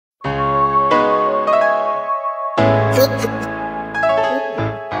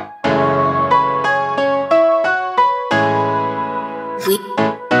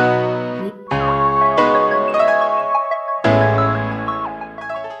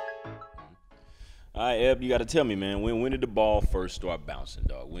All right, Eb, you got to tell me, man. When did the ball first start bouncing,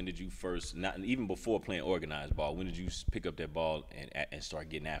 dog? When did you first, not even before playing organized ball, when did you pick up that ball and start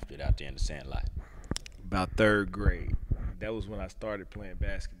getting after it out there in the sand lot? About third grade. That was when I started playing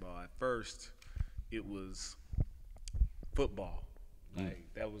basketball. At first, it was football. Like,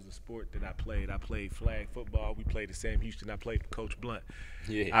 that was the sport that I played. I played flag football. We played at Sam Houston. I played for Coach Blunt.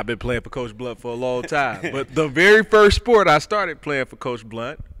 Yeah. I've been playing for Coach Blunt for a long time. But the very first sport I started playing for Coach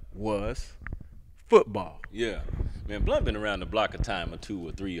Blunt was football. Yeah. Man, Blunt been around the block a time or two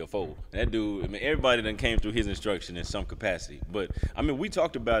or three or four. That dude, I mean, everybody done came through his instruction in some capacity. But, I mean, we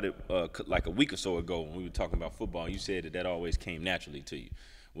talked about it like a week or so ago when we were talking about football. You said that always came naturally to you.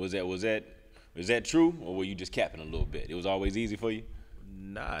 Was that true, or were you just capping a little bit? It was always easy for you?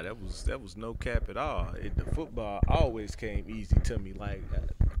 Nah, that was no cap at all. The football always came easy to me. Like,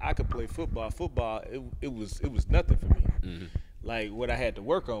 I could play football. Football, it was nothing for me. Mm-hmm. Like, what I had to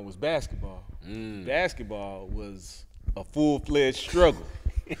work on was basketball. Basketball was a full-fledged struggle.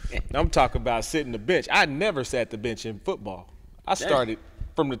 I'm talking about sitting the bench. I never sat the bench in football. I started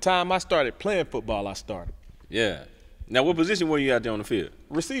from the time I started playing football. I started. Yeah. Now, what position were you out there on the field?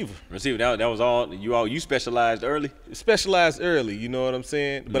 Receiver. Receiver. That was all. You specialized early. Specialized early. You know what I'm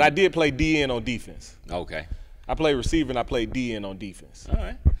saying? But I did play DN on defense. Okay. I played receiver and I played DN on defense. All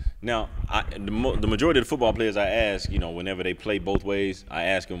right. Now, the majority of the football players I ask, whenever they play both ways, I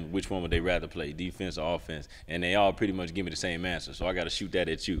ask them which one would they rather play, defense or offense, and they all pretty much give me the same answer. So I got to shoot that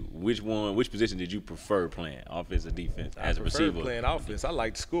at you. Which position did you prefer playing, offense or defense, as a receiver? I prefer playing offense. I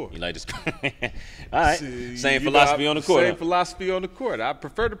like to score. You like to score? All right. Same philosophy on the court. Same philosophy on the court. I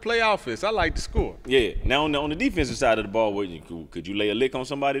prefer to play offense. I like to score. Yeah. Now, on the defensive side of the ball, could you lay a lick on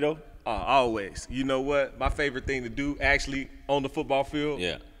somebody though? Always. You know what? My favorite thing to do, actually, on the football field.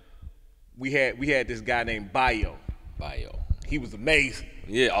 Yeah. We had this guy named Bio. He was amazing.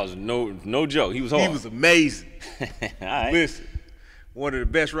 Yeah, I was no joke. He was hard. He was amazing. All right. Listen, one of the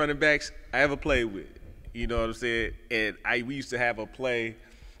best running backs I ever played with. You know what I'm saying? And we used to have a play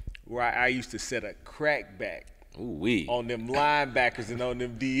where I used to set a crackback on them linebackers and on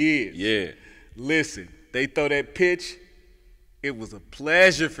them DNs. Yeah. Listen, they throw that pitch. It was a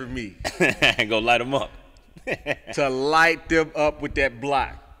pleasure for me. Go light them up. To light them up with that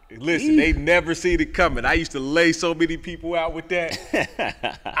block. Listen, they never seen it coming. I used to lay so many people out with that.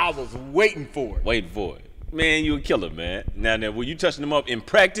 I was waiting for it. Man, you a killer, man. Now, were you touching them up in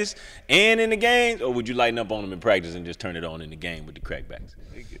practice and in the games, or would you lighten up on them in practice and just turn it on in the game with the crackbacks?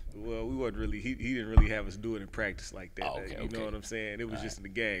 Well, we wasn't really. He didn't really have us do it in practice like that. Okay. Know what I'm saying? It was just in the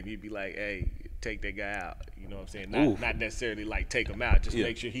game. He'd be like, "Hey, take that guy out." You know what I'm saying? Not necessarily like take him out. Just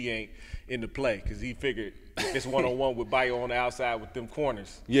make sure he ain't in the play, because he figured if it's one-on-one with Bio on the outside with them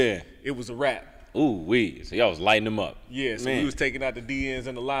corners, it was a wrap. So y'all was lighting them up. Yeah, so we was taking out the DNs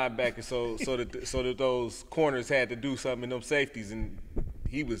and the linebackers, so that those corners had to do something in them safeties, and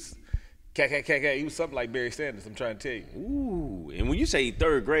he was. He was something like Barry Sanders, I'm trying to tell you. Ooh, and when you say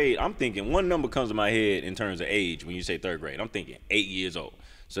third grade, I'm thinking one number comes to my head in terms of age. When you say third grade, I'm thinking 8 years old.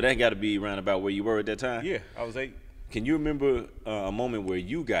 So that got to be around about where you were at that time? Yeah, I was 8. Can you remember a moment where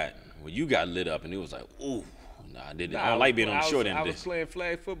you got lit up and it was like, ooh, I don't like being on the short end of this. I was playing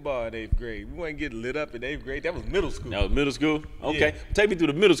flag football in 8th grade. We wasn't getting lit up in 8th grade. That was middle school. That was middle school? Okay. Yeah. Take me through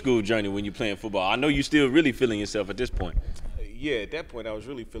the middle school journey when you're playing football. I know you're still really feeling yourself at this point. Yeah, at that point I was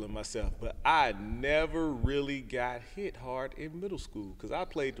really feeling myself, but I never really got hit hard in middle school because I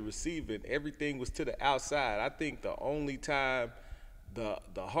played the receiver and everything was to the outside. I think the only time, the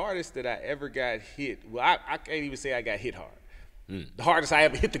hardest that I ever got hit, well, I can't even say I got hit hard. The hardest I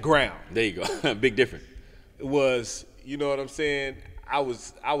ever hit the ground. There you go. Big difference. It was, you know what I'm saying? I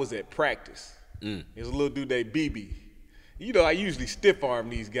was at practice. There's a little dude named BB. You know, I usually stiff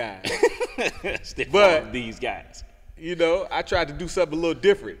arm these guys. Stiff arm these guys. You know, I tried to do something a little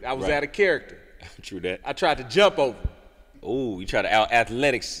different. I was out of character. True that. I tried to jump over. Oh, you tried to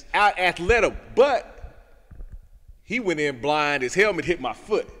out-athletic him, but he went in blind. His helmet hit my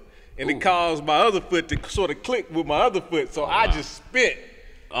foot, and it caused my other foot to sort of click with my other foot. So I just spit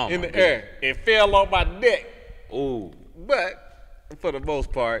in the air. It fell on my neck. Oh. But for the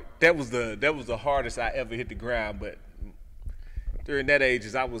most part, that was the hardest I ever hit the ground. But during that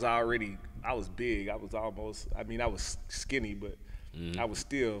age, I was big. I was skinny, but I was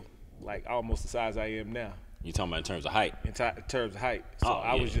still like almost the size I am now. You talking about in terms of height? In terms of height. So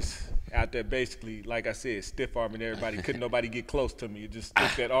I was just out there basically, like I said, stiff arming everybody. Couldn't nobody get close to me. It just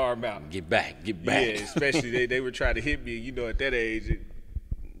took that arm out. Get back. Yeah, especially they were trying to hit me. You know, at that age,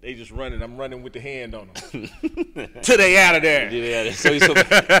 they just running. I'm running with the hand on them. Till they out of there. So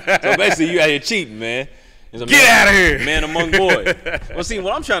basically you out here cheating, man. It's a Get out of here, man among boys. Well, see,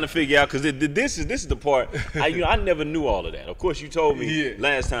 what I'm trying to figure out, because this is the part I never knew all of that. Of course, you told me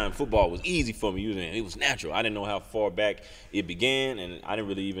last time football was easy for me. It was natural. I didn't know how far back it began, and I didn't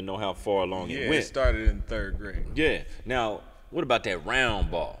really even know how far along it went. It started in 3rd grade. Yeah. Now, what about that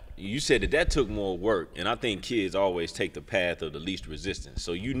round ball? You said that took more work, and I think kids always take the path of the least resistance.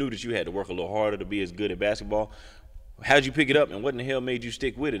 So you knew that you had to work a little harder to be as good at basketball. How'd you pick it up, and what in the hell made you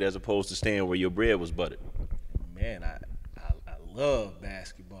stick with it as opposed to staying where your bread was buttered? Man, I love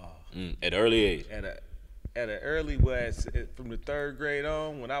basketball. At an early age? At an early, from the 3rd grade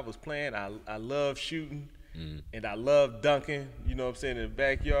on, when I was playing, I loved shooting, and I loved dunking. You know what I'm saying? In the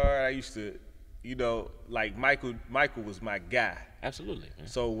backyard, I used to, like Michael was my guy. Absolutely. Man.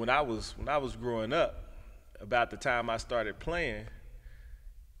 So when I was growing up, about the time I started playing,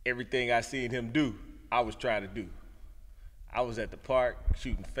 everything I seen him do, I was trying to do. I was at the park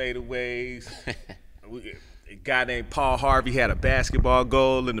shooting fadeaways. A guy named Paul Harvey had a basketball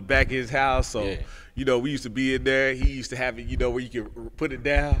goal in the back of his house, so we used to be in there. He used to have it, where you could put it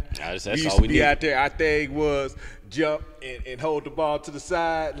down. That's we used all to we be need. out there. Our thing was jump and hold the ball to the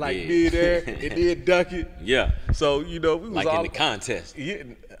side like mid-air and then dunk it. Yeah. So we was like all in the contest. Yeah.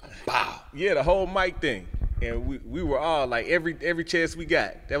 Wow. Yeah, the whole mic thing. And we were all like every chance we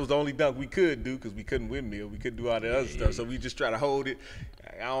got. That was the only dunk we could do because we couldn't windmill. We couldn't do all that other stuff. So we just try to hold it.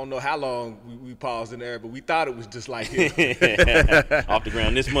 I don't know how long we paused in there, but we thought it was just like it. Off the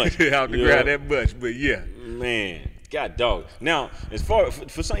ground this much. Off the ground that much, but yeah. Man, God dog. Now, as far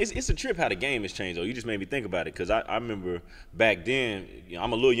for some, it's a trip how the game has changed. Though you just made me think about it because I remember back then.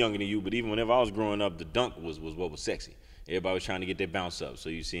 I'm a little younger than you, but even whenever I was growing up, the dunk was what was sexy. Everybody was trying to get their bounce up. So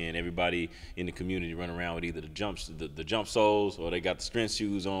you're seeing everybody in the community run around with either the jump soles, or they got the strength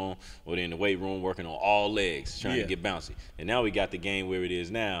shoes on, or they're in the weight room working on all legs trying to get bouncy. And now we got the game where it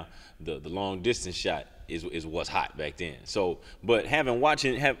is now. The long distance shot is what's hot back then. So, but having watched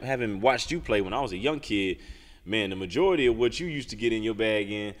you play when I was a young kid, man, the majority of what you used to get in your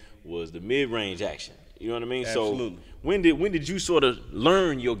bag in was the mid-range action. You know what I mean? Absolutely. So when did you sort of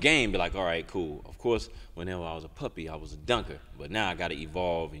learn your game? Be like, all right, cool. Of course, whenever I was a puppy, I was a dunker. But now I got to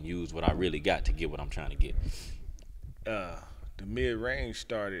evolve and use what I really got to get what I'm trying to get. The mid-range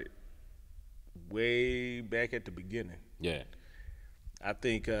started way back at the beginning. Yeah. I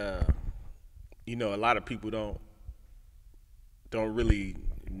think, a lot of people don't really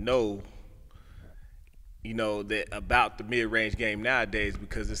know that about the mid-range game nowadays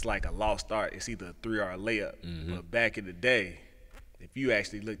because it's like a lost art. It's either a 3 or a layup. But back in the day, if you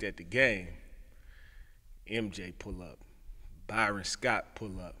actually looked at the game, MJ pull up, Byron Scott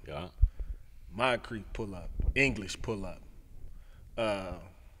pull up, Moncrief pull up, English pull up,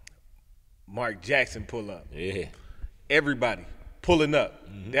 Mark Jackson pull up. Yeah. Everybody pulling up.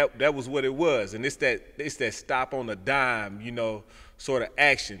 That was what it was. And it's that stop on a dime, sort of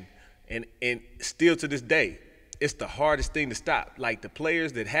action. And still to this day, it's the hardest thing to stop. Like the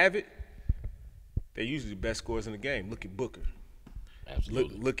players that have it, they're usually the best scorers in the game. Look at Booker.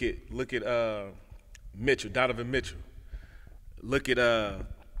 Absolutely. Look at Mitchell, Donovan Mitchell. Look at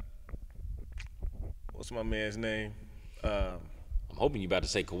what's my man's name? I'm hoping you about to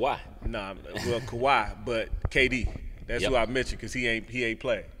say Kawhi. Nah, well Kawhi, but KD. That's who I mentioned because he ain't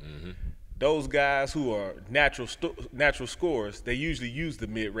playing. Those guys who are natural scorers, they usually use the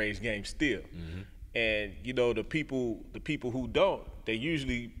mid-range game still. And the people who don't, they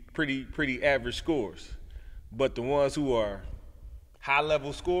usually pretty average scorers. But the ones who are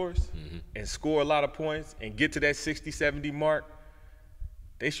high-level scorers and score a lot of points and get to that 60, 70 mark,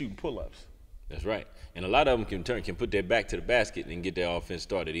 they shooting pull-ups. That's right. And a lot of them can put their back to the basket and get their offense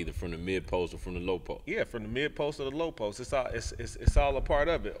started either from the mid post or from the low post. Yeah, from the mid post or the low post. It's all a part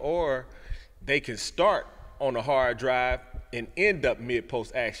of it. Or they can start on a hard drive and end up mid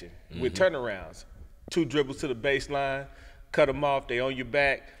post action with turnarounds. 2 dribbles to the baseline, cut them off, they on your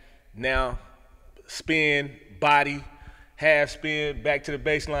back. Now spin, body, half spin, back to the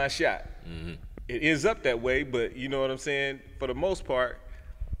baseline shot. It ends up that way, but you know what I'm saying? For the most part,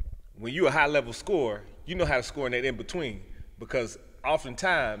 when you're a high-level scorer, you know how to score in that in-between because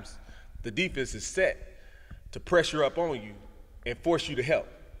oftentimes the defense is set to pressure up on you and force you to help.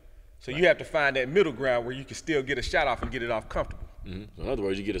 So you have to find that middle ground where you can still get a shot off and get it off comfortable. So in other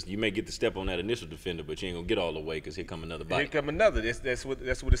words, you may get the step on that initial defender, but you ain't gonna get all the way because here come another body. Here come another. That's what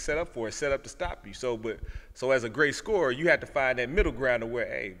it's set up for. It's set up to stop you. So as a great scorer, you have to find that middle ground to where,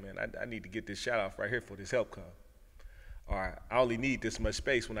 hey man, I need to get this shot off right here for this help come. Or I only need this much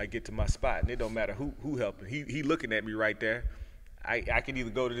space when I get to my spot, and it don't matter who helping. He looking at me right there. I can either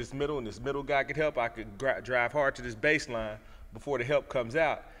go to this middle, and this middle guy can help. I could drive hard to this baseline before the help comes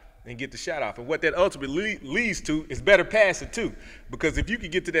out, and get the shot off. And what that ultimately leads to is better passing too. Because if you can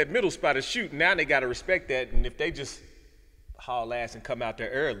get to that middle spot and shoot, now they got to respect that. And if they just haul ass and come out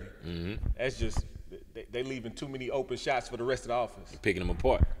there early, that's just they leaving too many open shots for the rest of the offense. Picking them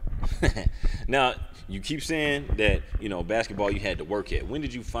apart. Now, you keep saying that, basketball you had to work at. When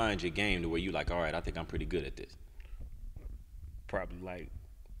did you find your game to where you like, all right, I think I'm pretty good at this? Probably like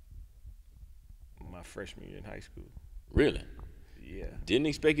my freshman year in high school. Really? Yeah. Didn't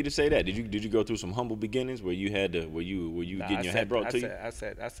expect you to say that. Did you go through some humble beginnings where you had to getting your head brought to you? I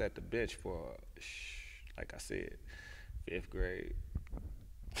sat the bench for, like I said, 5th grade,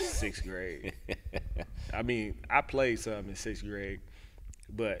 6th grade. I mean, I played some in 6th grade,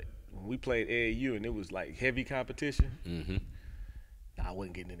 but when we played AAU and it was like heavy competition, I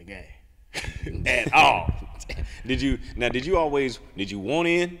wasn't getting in the game at all. Did you want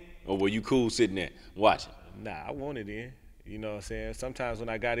in, or were you cool sitting there watching? Nah, I wanted in. You know what I'm saying? Sometimes when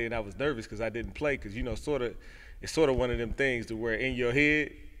I got in, I was nervous because I didn't play because, it's sort of one of them things to where in your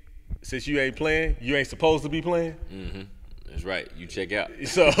head, since you ain't playing, you ain't supposed to be playing. That's right. You check out.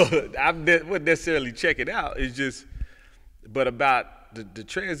 So I wouldn't necessarily check it out. It's just, but about the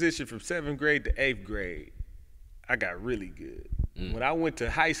transition from 7th grade to 8th grade, I got really good. When I went to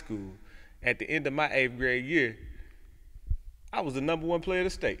high school, at the end of my 8th grade year, I was the #1 player of the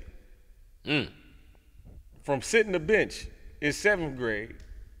state. From sitting the bench in 7th grade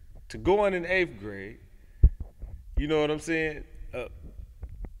to going in 8th grade, you know what I'm saying?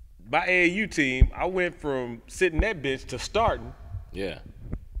 My AAU team, I went from sitting that bench to starting. Yeah.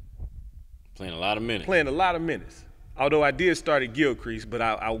 Playing a lot of minutes. Although I did start at Gilcrease, but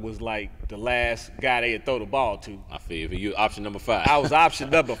I was like the last guy they had throw the ball to. I feel you. Option number 5. I was option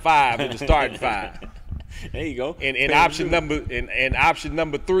number 5 in the starting 5. There you go. And option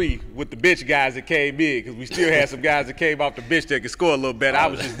number 3 with the bench guys that came big, because we still had some guys that came off the bench that could score a little better. I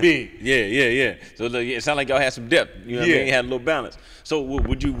was just big. Yeah. So it sounded like y'all had some depth. You know what I mean? You had a little balance. So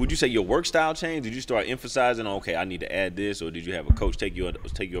would you say your work style changed? Did you start emphasizing, okay, I need to add this, or did you have a coach take you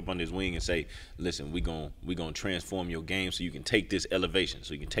up under his wing and say, listen, we gonna transform your game so you can take this elevation,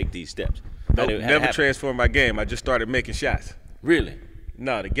 so you can take these steps? Nope, never transformed my game. I just started making shots. Really?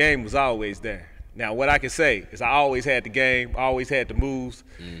 No, the game was always there. Now, what I can say is I always had the game, always had the moves.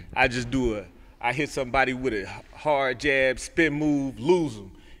 I just I hit somebody with a hard jab, spin move, lose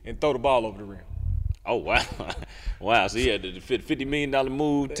them, and throw the ball over the rim. Oh, wow. Wow. So you had the $50 million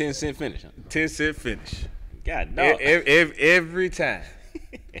move, 10-cent finish. 10-cent finish. God, no. Every time.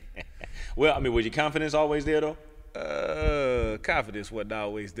 Well, I mean, was your confidence always there, though? Confidence wasn't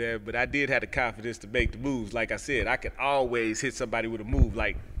always there, but I did have the confidence to make the moves. Like I said, I could always hit somebody with a move.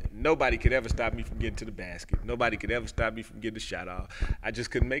 Like, nobody could ever stop me from getting to the basket. Nobody could ever stop me from getting a shot off. I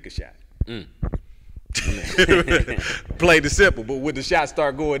just couldn't make a shot. Played it simple, but when the shots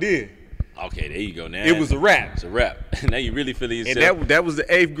start going in, okay, there you go. Now it was a wrap. It's a wrap. Now you really feeling yourself. And that was the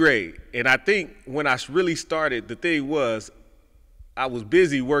 8th grade. And I think when I really started, the thing was, I was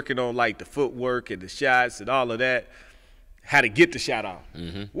busy working on like the footwork and the shots and all of that, how to get the shot off.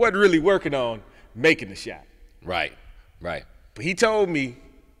 Wasn't really working on making the shot. Right. But he told me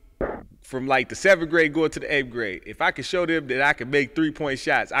from like the 7th grade going to the 8th grade, if I could show them that I could make 3-point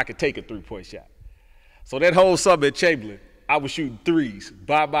shots, I could take a 3-point shot. So that whole summer at Chamberlain, I was shooting threes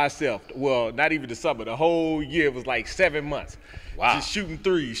by myself. Well, not even the summer. The whole year was like 7 months. Wow. Just shooting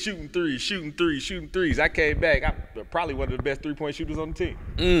threes. I came back. I'm probably one of the best 3-point shooters on the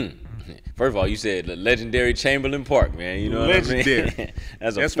team. First of all, you said the legendary Chamberlain Park, man. You know legendary. What I mean?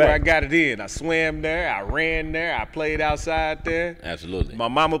 That's fact. Where I got it in. I swam there. I ran there. I played outside there. Absolutely. My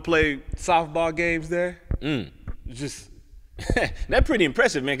mama played softball games there. Just. That's pretty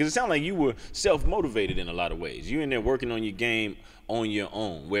impressive, man, because it sounded like you were self-motivated in a lot of ways. You in there working on your game on your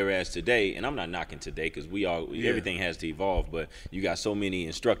own, whereas today, and I'm not knocking today because everything has to evolve, but you got so many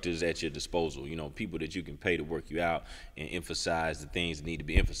instructors at your disposal, people that you can pay to work you out and emphasize the things that need to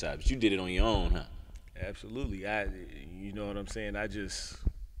be emphasized. But you did it on your own, huh? Absolutely. You know what I'm saying? I just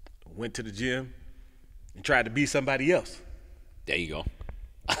went to the gym and tried to be somebody else. There you go.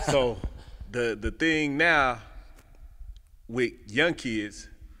 So the thing now, with young kids,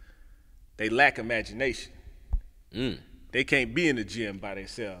 they lack imagination. They can't be in the gym by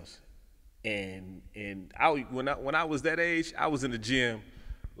themselves. And when I was that age, I was in the gym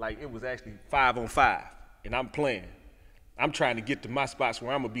like it was actually 5-on-5, and I'm playing. I'm trying to get to my spots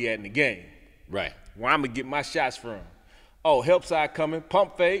where I'm gonna be at in the game. Right. Where I'm gonna get my shots from. Oh, help side coming,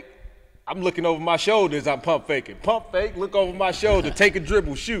 pump fake. I'm looking over my shoulder as I'm pump faking. Pump fake, look over my shoulder, take a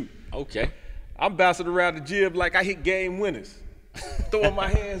dribble, shoot. Okay. I'm bouncing around the gym like I hit game winners. throwing my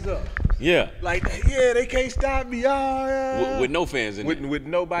hands up. Yeah. Like, yeah, they can't stop me. With no fans in there. With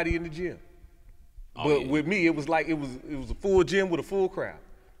nobody in the gym. Oh, But yeah. with me, it was like it was a full gym with a full crowd.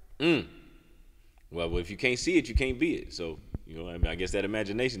 Well, if you can't see it, you can't be it. So, you know, I mean, I guess that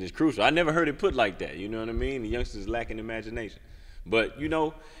imagination is crucial. I never heard it put like that. You know what I mean? The youngsters lacking imagination. But, you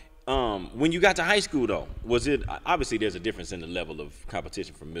know, when you got to high school, though, was it – obviously there's a difference in the level of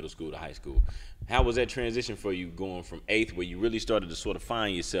competition from middle school to high school. How was that transition for you going from 8th, where you really started to sort of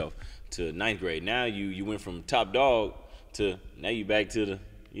find yourself, to 9th grade? Now you went from top dog to now you back to the,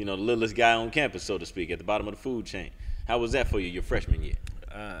 you know, the littlest guy on campus, so to speak, at the bottom of the food chain. How was that for you your freshman year?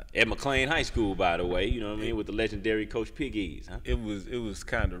 At McLain High School, by the way, you know what I mean, with the legendary Coach Piggies, huh? It was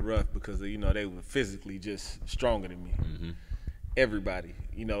kind of rough because, you know, they were physically just stronger than me. Everybody,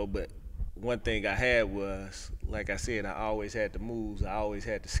 you know, but one thing I had was, like I said, I always had the moves, I always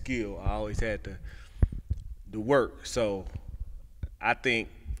had the skill, I always had the work. So I think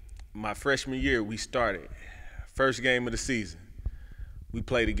my freshman year we started, first game of the season, we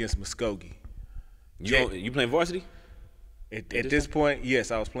played against Muskogee. You playing varsity? At this point,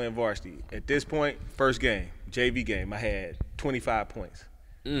 yes, I was playing varsity. At this point, first game, JV game, I had 25 points.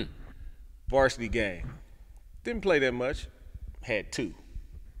 Varsity game, didn't play that much, had 2.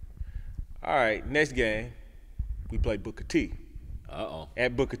 All right, next game, we played Booker T.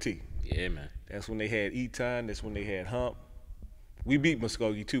 At Booker T. Yeah, man. That's when they had Eton, that's when they had Hump. We beat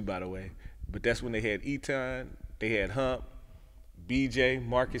Muskogee too, by the way, but that's when they had Eton, they had Hump, BJ,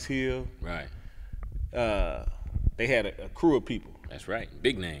 Marcus Hill. Right. They had a crew of people. That's right.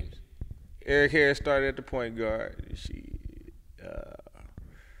 Big names. Eric Harris started at the point guard.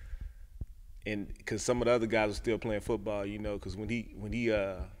 And because some of the other guys were still playing football, you know, because when he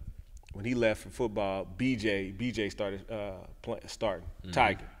left for football, BJ started starting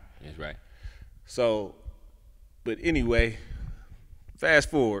Tiger. That's right. So, but anyway,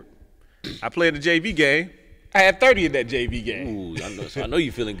 fast forward, I played the JV game. I had 30 in that JV game. Ooh, I know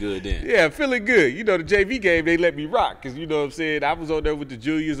you're feeling good then. Yeah, feeling good. You know, the JV game, they let me rock because, you know what I'm saying, I was on there with the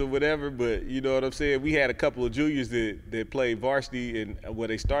juniors or whatever, but you know what I'm saying, we had a couple of juniors that played varsity and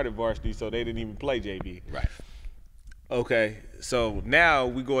they started varsity, so they didn't even play JV. Right. Okay, so now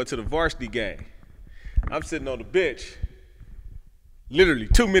we go into the varsity game. I'm sitting on the bench, literally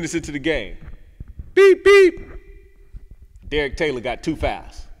 2 minutes into the game. Beep, beep. Derek Taylor got 2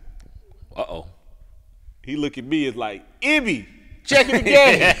 fouls. Uh-oh. He look at me as like, Ebi, checking the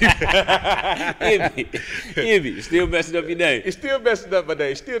game. Ebi, still messing up your name. It's still messing up my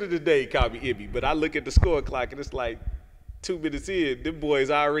name. Still to this day, he called me Ebi. But I look at the score clock and it's like 2 minutes in, them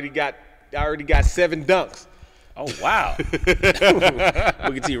boys already got 7 dunks. Oh, wow.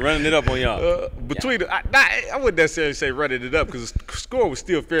 Booker T running it up on y'all. I wouldn't necessarily say running it up because the score was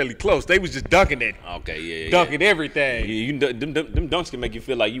still fairly close. They was just dunking it. Okay, yeah. Dunking everything. Them dunks can make you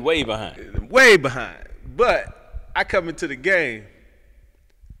feel like you way behind. Way behind. But I come into the game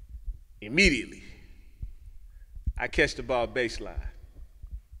immediately. I catch the ball baseline.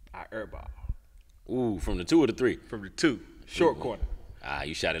 I airball. Ooh, from the 2 or the 3? From the 2, short corner.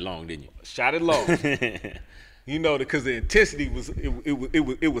 You shot it long, didn't you? Shot it long. You know, because the intensity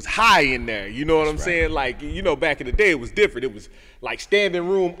it was high in there. You know what I'm saying? Like, you know, back in the day, it was different. It was like standing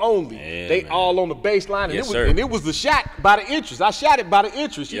room only. Yeah, they man. all on the baseline, and And it was the shot by the entrance. I shot it by the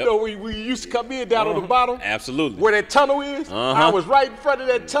entrance. You know, where you used to come in down on the bottom. Absolutely. Where that tunnel is. I was right in front of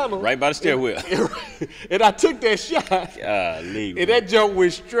that tunnel. Right by the stairwell. And I took that shot. Golly, and that jump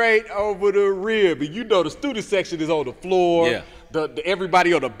went straight over the rib. And you know, the student section is on the floor. Yeah.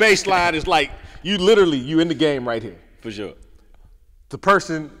 Everybody on the baseline is like, you in the game right here. For sure. The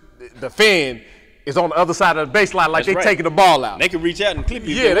person, the fan, is on the other side of the baseline like That's they taking the ball out. They can reach out and clip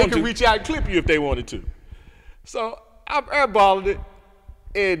you. Yeah, they can reach out and clip you if they wanted to. So I'm airballing it,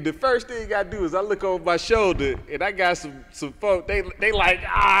 and the first thing I do is I look over my shoulder, and I got some folk. They like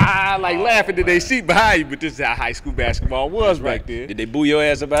laughing in their seat behind you. But this is how high school basketball was back then. Did they boo your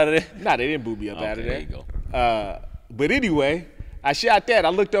ass up out of there? Nah, they didn't boo me up out of there. There you go. But anyway, I shot that. I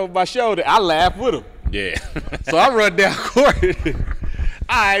looked over my shoulder. I laughed with them. Yeah. So I run down court.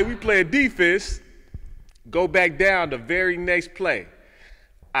 All right, we playing defense. Go back down the very next play.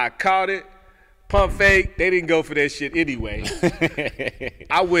 I caught it. Pump fake. They didn't go for that shit anyway.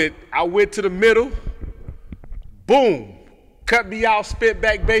 I went to the middle. Boom. Cut me out. Spit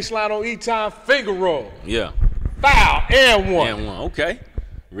back baseline on E-time. Finger roll. Yeah. Foul. And one. And one. Okay.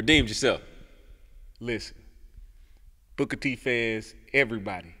 Redeemed yourself. Listen. Booker T fans,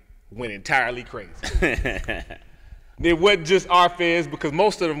 everybody went entirely crazy. It wasn't just our fans because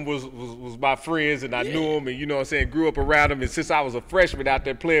most of them was my friends and I knew them and, you know what I'm saying, grew up around them. And since I was a freshman out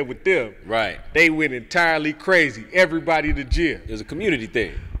there playing with them, they went entirely crazy. Everybody to gym. It was a community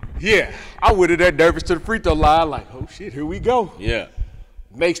thing. Yeah. I went in there nervous to the free throw line like, oh, shit, here we go. Yeah.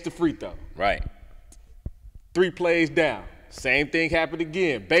 Makes the free throw. Right. 3 plays down. Same thing happened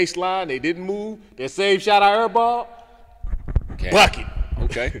again. Baseline, they didn't move. That same shot I airball, bucket.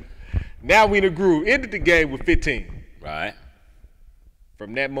 Okay. Now we in a groove. Ended the game with 15. Right.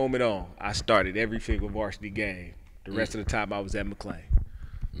 From that moment on, I started every single varsity game. The rest of the time I was at McLain.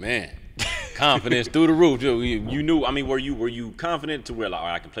 Man, confidence through the roof. You knew. I mean, were you confident to where like, all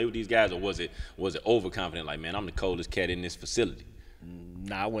right, I can play with these guys, or was it overconfident? Like, man, I'm the coldest cat in this facility.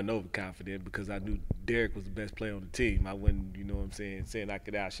 Nah, I wasn't overconfident because I knew Derek was the best player on the team. I wasn't, you know what I'm saying I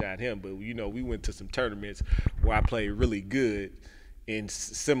could outshine him. But, you know, we went to some tournaments where I played really good in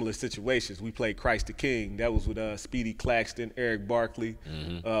similar situations. We played Christ the King. That was with Speedy Claxton, Eric Barkley,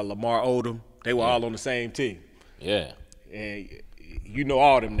 Lamar Odom. They were all on the same team. Yeah. And you know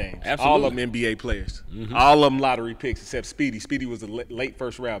all them names. Absolutely. All of them NBA players. All of them lottery picks except Speedy. Speedy was a late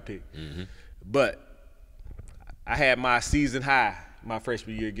first-round pick. But I had my season high my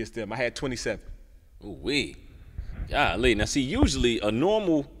freshman year against them. I had 27. Ooh-wee. Golly. Now, see, usually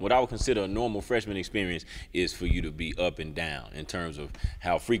what I would consider a normal freshman experience is for you to be up and down in terms of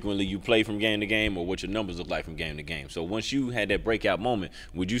how frequently you play from game to game or what your numbers look like from game to game. So once you had that breakout moment,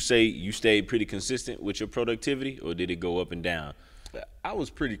 would you say you stayed pretty consistent with your productivity, or did it go up and down? I was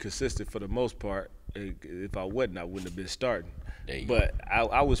pretty consistent for the most part. If I wasn't, I wouldn't have been starting. But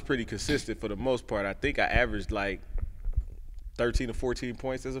I was pretty consistent for the most part. I think I averaged like 13 or 14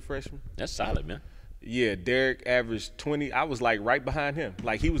 points as a freshman. That's solid, man. Yeah, Derek averaged 20. I was like right behind him.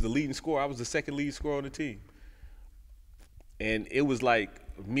 Like he was the leading scorer. I was the second lead scorer on the team. And it was like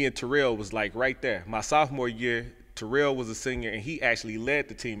me and Terrell was like right there. My sophomore year, Terrell was a senior, and he actually led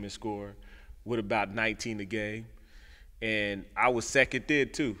the team in scoring with about 19 a game. And I was second there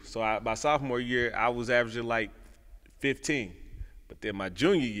too. So my sophomore year, I was averaging like 15. But then my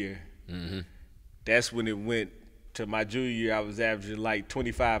junior year, that's when it went to my junior year. I was averaging like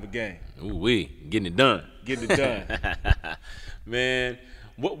 25 a game. Ooh-wee, getting it done. Getting it done. Man,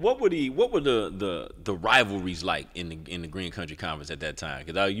 what were the rivalries like in the Green Country Conference at that time?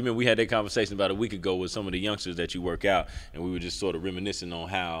 Because you remember we had that conversation about a week ago with some of the youngsters that you work out, and we were just sort of reminiscing on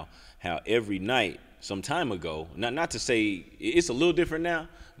how every night some time ago, not to say it's a little different now,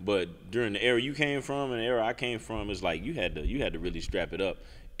 but during the era you came from and the era I came from, it's like you had to really strap it up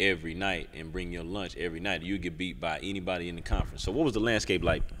every night and bring your lunch every night. You'd get beat by anybody in the conference. So what was the landscape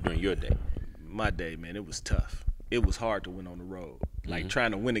like during your day? My day, man, it was tough. It was hard to win on the road. Like trying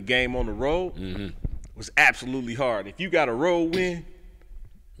to win a game on the road was absolutely hard. If you got a road win,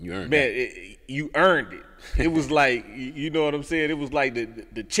 you earned you earned it. It was like, you know what I'm saying? It was like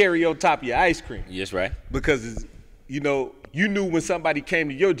the cherry on top of your ice cream. Yes, right. Because, you knew when somebody came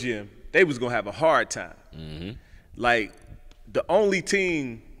to your gym, they was going to have a hard time. Like, the only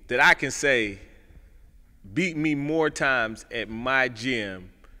team that I can say beat me more times at my gym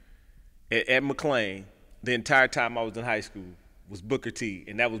at McLain the entire time I was in high school was Booker T,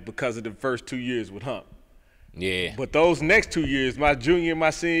 and that was because of the first 2 years with Hump. Yeah. But those next 2 years, my junior and my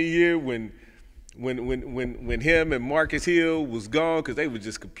senior year, when him and Marcus Hill was gone, because they were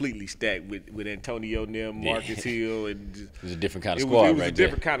just completely stacked with Antonio Nim, Marcus Hill, and just, it was a different kind of squad. It was a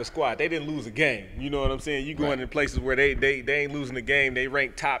different kind of squad. They didn't lose a game. You know what I'm saying? You going in places where they ain't losing a game. They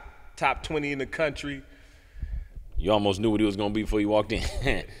ranked top 20 in the country. You almost knew what he was going to be before you walked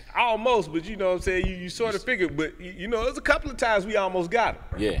in. Almost, but you know what I'm saying? You sort of figured, but there's a couple of times we almost got him.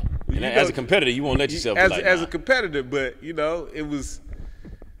 Yeah. And as a competitor, you won't let yourself be like, as a competitor, but it was,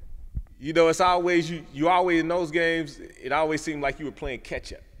 it's always you always in those games, it always seemed like you were playing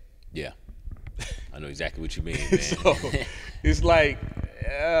catch up. Yeah. I know exactly what you mean, man. So it's like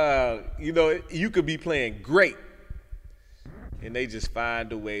you could be playing great and they just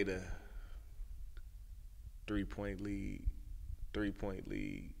find a way to 3-point lead.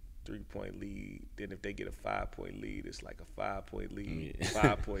 Then if they get a 5-point lead, it's like a 5-point lead,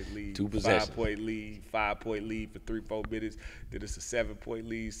 5-point lead, 2 possessions. 5-point lead, 5-point lead for 3-4 minutes. Then it's a 7-point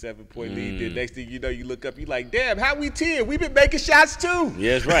lead, 7-point lead. Then next thing you know, you look up, you like, damn, how we 10? We've been making shots too.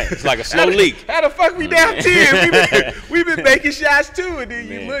 Yeah, that's right. It's like a slow leak. How the fuck we down 10? We've been making shots too. And then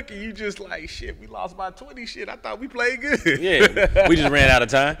you look and you just like, shit, we lost by 20. Shit, I thought we played good. Yeah, we just ran out of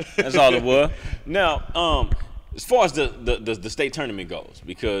time. That's all it was. Now, as far as the state tournament goes,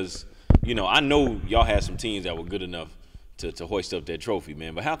 because I know y'all had some teams that were good enough to hoist up that trophy,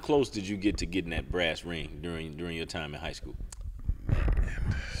 man. But how close did you get to getting that brass ring during your time in high school?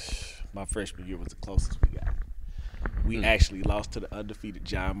 My freshman year was the closest we got. We actually lost to the undefeated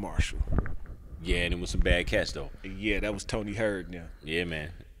John Marshall. Yeah, and it was some bad catch though. Yeah, that was Tony Hurd now. Yeah,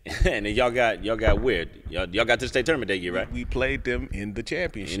 man. And then y'all got weird. Y'all got to the state tournament that year, right? We played them in the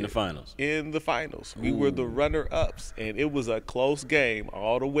championship. In the finals. In the finals. We were the runner-ups, and it was a close game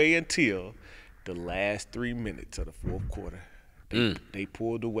all the way until the last 3 minutes of the fourth quarter. They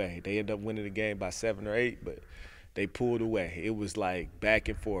pulled away. They ended up winning the game by 7 or 8, but they pulled away. It was like back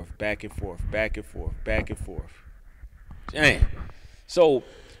and forth, back and forth, back and forth, back and forth. Dang. So,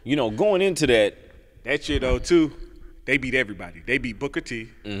 going into that year, though, too, they beat everybody. They beat Booker T.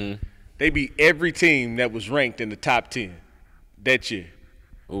 They beat every team that was ranked in the top 10 that year.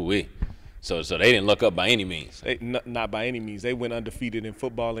 Ooh-wee. So they didn't look up by any means. Not by any means. They went undefeated in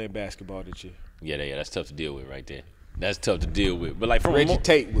football and basketball this year. Yeah, that's tough to deal with right there. That's tough to deal with. But like from Reggie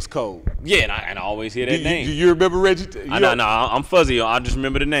Tate was cold. Yeah, and I always hear that name. Do you remember Reggie Tate? No, I'm fuzzy. I just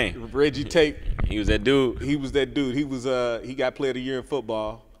remember the name. Reggie Tate. He was that dude. He was that dude. He got Player of the Year in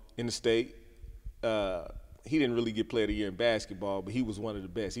football in the state. He didn't really get Player of the Year in basketball, but he was one of the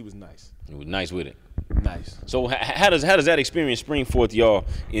best. He was nice. He was nice with it. Nice. So how does that experience spring forth y'all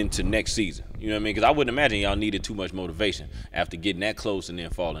into next season? You know what I mean? Because I wouldn't imagine y'all needed too much motivation after getting that close and then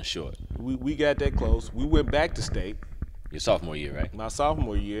falling short. We got that close. We went back to state. Your sophomore year, right? My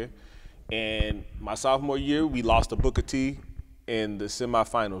sophomore year. And my sophomore year, we lost to Booker T in the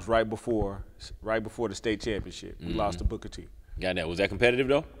semifinals right before the state championship. We lost to Booker T. Got that. Was that competitive,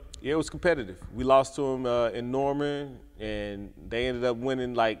 though? Yeah, it was competitive. We lost to them in Norman, and they ended up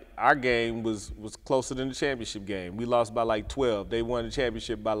winning. Like, our game was closer than the championship game. We lost by like 12. They won the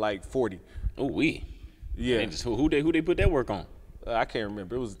championship by like 40. Oh, Yeah. Who they put that work on? I can't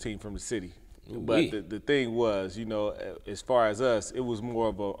remember. It was a team from the city. But the thing was, as far as us, it was more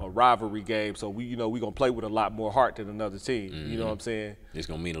of a rivalry game. So we gonna play with a lot more heart than another team. You know what I'm saying? It's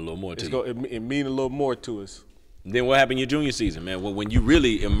gonna mean a little more to you. It mean a little more to us. Then what happened your junior season, man? When you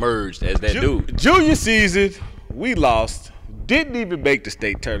really emerged as that dude? Junior season, we lost. Didn't even make the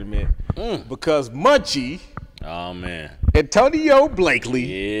state tournament because Munchie. Oh man. Antonio Blakely.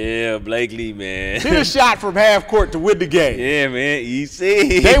 Yeah, Blakely, man. Hit a shot from half court to win the game. Yeah, man. You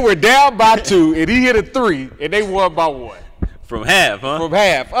see. They were down by 2, and he hit a 3, and they won by 1. From half, huh? From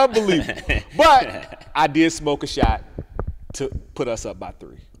half. Unbelievable. But I did smoke a shot to put us up by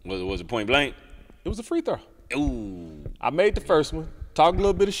 3. Was it point blank? It was a free throw. Ooh. I made the first one, talked a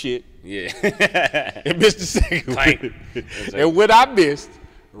little bit of shit. Yeah. And missed the second one. And when I missed,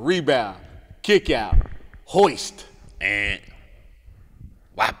 rebound, kick out, hoist. And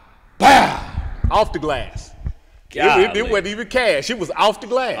whap. Pow! Off the glass. God, it wasn't even cash. It was off the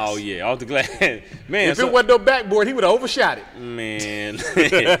glass. Oh, yeah, off the glass. Man, if it wasn't no backboard, he would have overshot it. Man.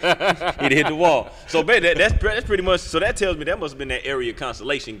 He'd hit the wall. So, that's pretty much, so that tells me that must have been that area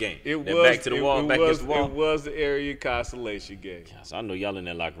consolation game. It was. Back to the wall, back against the wall. It was the area consolation game. So I know y'all in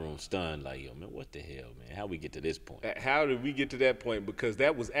that locker room stunned like, yo, man, what the hell, man? How we get to this point? How did we get to that point? Because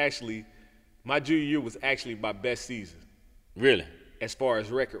that was actually, my junior year was actually my best season. Really? As far as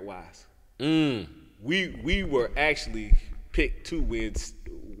record-wise. We were actually picked to win,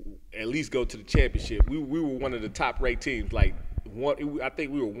 at least go to the championship. We were one of the top-ranked teams. Like I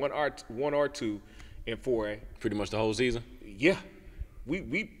think we were 1 or 2 in 4A. Pretty much the whole season. Yeah,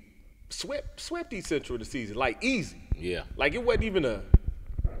 we swept East Central the season, like easy. Yeah. Like it wasn't even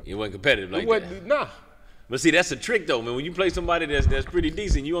It wasn't competitive like that. Nah. But see, that's a trick though, man. When you play somebody that's pretty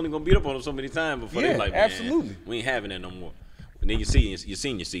decent, you only gonna beat up on them so many times before they're like, man, absolutely. We ain't having that no more. And then you see your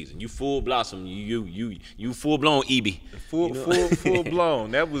senior season, you full blossom, you full blown Ebi, full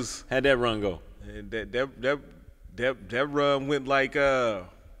blown. That was how'd that run go? And that run went like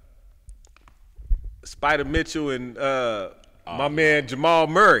Spider Mitchell and my man Jamal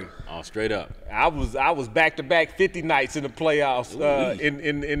Murray. Oh, straight up. I was back-to-back 50 nights in the playoffs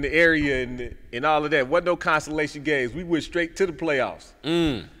in the area and all of that. Wasn't no consolation games. We went straight to the playoffs.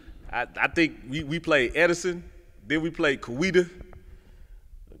 I think we played Edison. Then we played Coweta,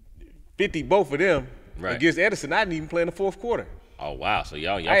 50 both of them. Right. Against Edison, I didn't even play in the fourth quarter. Oh, wow. So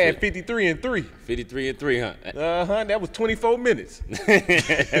y'all I had 53 and 3. 53 and 3, huh? That was 24 minutes.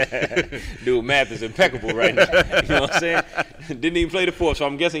 Dude, math is impeccable right now. You know what I'm saying? Didn't even play the fourth, so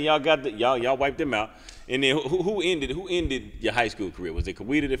I'm guessing y'all wiped them out. And then who ended your high school career? Was it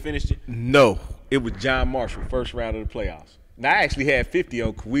Coweta that finished it? No, it was John Marshall, first round of the playoffs. Now I actually had 50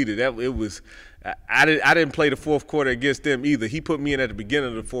 on Coweta. I didn't play the fourth quarter against them either. He put me in at the beginning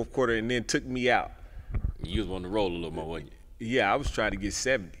of the fourth quarter and then took me out. You was wanting to roll a little more, wasn't you? Yeah, I was trying to get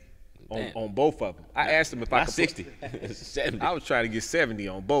 70. on both of them. I asked him if I could 60, 70. I was trying to get 70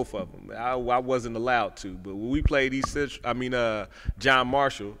 on both of them. I wasn't allowed to. But when we played John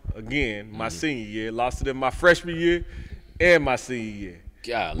Marshall again, my senior year, lost to them my freshman year and my senior year.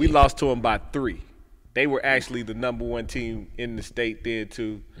 Golly. We lost to them by 3. They were actually the #1 team in the state then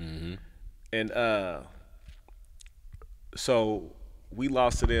too. And so we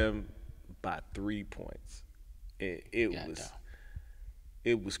lost to them by 3 points.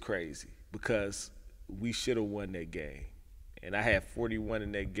 It was crazy because we should have won that game. And I had 41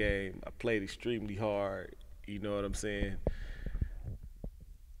 in that game. I played extremely hard. You know what I'm saying?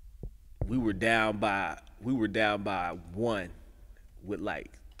 We were down by 1 with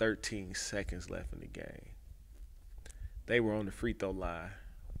like 13 seconds left in the game. They were on the free throw line,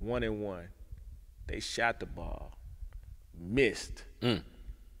 1-1. They shot the ball, missed, and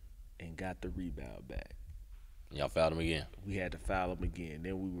got the rebound back. Y'all fouled them again. We had to foul them again.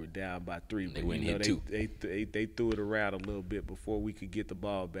 Then we were down by 3. They went in 2. They threw it around a little bit before we could get the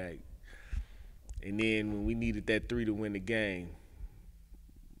ball back. And then when we needed that 3 to win the game,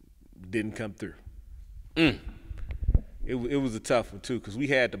 didn't come through. It was a tough one too because we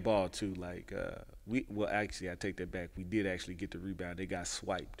had the ball too. Like actually I take that back. We did actually get the rebound. They got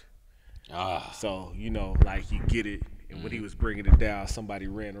swiped. So like you get it. And when he was bringing it down, somebody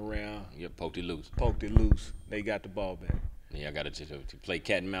ran around. Yeah, poked it loose. They got the ball back. Yeah, I got to play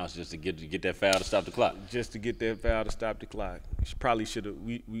cat and mouse just to get that foul to stop the clock. Probably should have.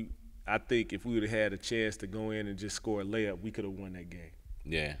 I think if we would have had a chance to go in and just score a layup, we could have won that game.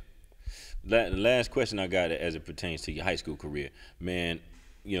 Yeah. The last question I got as it pertains to your high school career, man.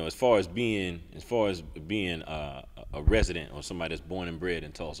 As far as being a resident or somebody that's born and bred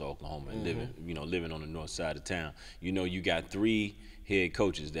in Tulsa, Oklahoma, and living on the north side of town, you got 3 head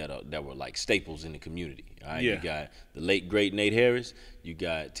coaches that were like staples in the community. All right, You got the late great Nate Harris, you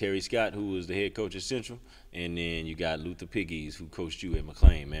got Terry Scott, who was the head coach at Central, and then you got Luther Piggies, who coached you at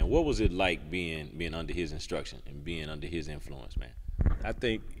McLain. Man, what was it like being under his instruction and being under his influence, man? I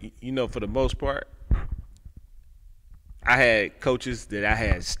think for the most part, I had coaches that I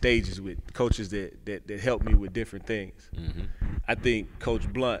had stages with, coaches that helped me with different things. I think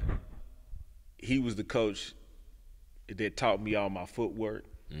Coach Blunt, he was the coach that taught me all my footwork.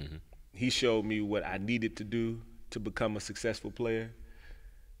 He showed me what I needed to do to become a successful player.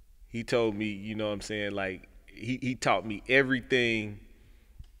 He told me, like he taught me everything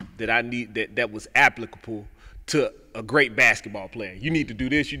that I need that was applicable to a great basketball player. You need to do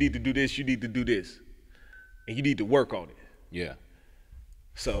this, you need to do this, you need to do this. And you need to work on it. Yeah.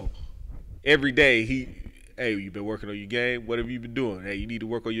 So every day hey, you been working on your game? What have you been doing? Hey, you need to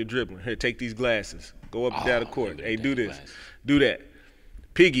work on your dribbling. Here, take these glasses. Go up and down the court. Hey, do this. Do that.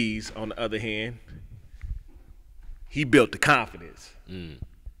 Piggies, on the other hand, he built the confidence.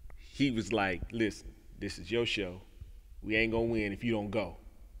 He was like, listen, this is your show. We ain't going to win if you don't go.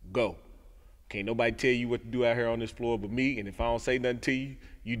 Go. Can't nobody tell you what to do out here on this floor but me, and if I don't say nothing to you,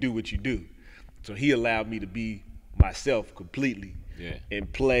 you do what you do. So he allowed me to be myself completely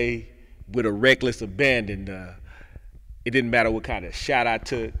and play with a reckless abandon. It didn't matter what kind of shot I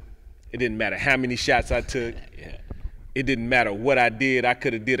took. It didn't matter how many shots I took. It didn't matter what I did. I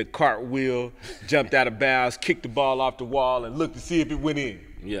could have did a cartwheel, jumped out of bounds, kicked the ball off the wall, and looked to see if it went in.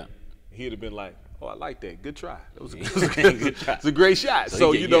 Yeah. He'd have been like, oh, I like that. Good try. It was a great shot.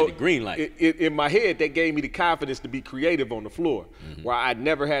 So the green light. In my head, that gave me the confidence to be creative on the floor, where I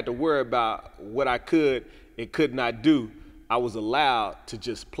never had to worry about what I could and could not do. I was allowed to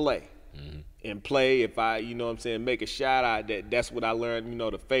just play. And play. If I, make a shot, that's what I learned,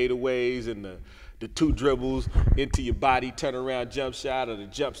 the fadeaways and the 2 dribbles into your body, turn around jump shot, or the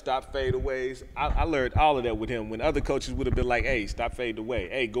jump stop fadeaways. I learned all of that with him. When other coaches would have been like, hey, stop fading away.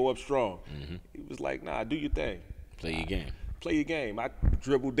 Hey, go up strong. He was like, nah, do your thing. Play your game. Play your game. I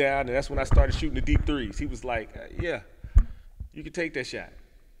dribbled down, and that's when I started shooting the deep threes. He was like, yeah, you can take that shot.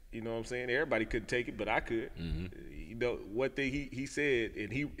 You know what I'm saying? Everybody couldn't take it, but I could. One thing he said,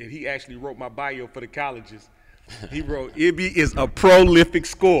 and he actually wrote my bio for the colleges. He wrote, Ebi is a prolific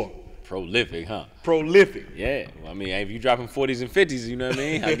scorer. Prolific, huh? Prolific. Yeah. Well, I mean, if you dropping 40s and 50s, you know what I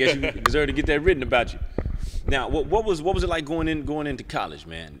mean? I guess you deserve to get that written about you. Now, what was it like going into college,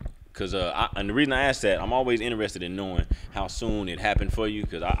 man? Because and the reason I asked that, I'm always interested in knowing how soon it happened for you.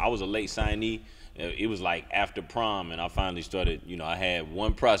 Because I was a late signee. It was like after prom, and I finally started, I had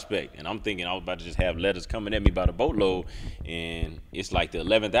one prospect, and I'm thinking I was about to just have letters coming at me by the boatload, and it's like the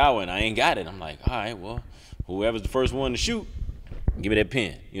 11th hour, and I ain't got it. I'm like, all right, well, whoever's the first one to shoot, give me that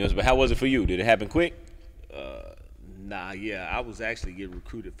pen. But how was it for you? Did it happen quick? I was actually getting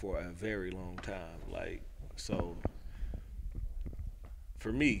recruited for a very long time.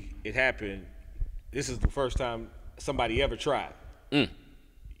 for me, it happened. This is the first time somebody ever tried.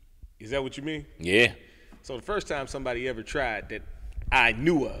 Is that what you mean? Yeah. So the first time somebody ever tried that I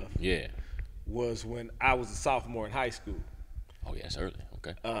knew of Yeah. was when I was a sophomore in high school. Oh, yeah, it's early.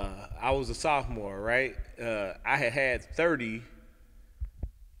 Okay. I was a sophomore, right? I had 30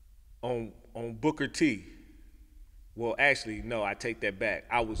 on Booker T. Well, actually, no, I take that back.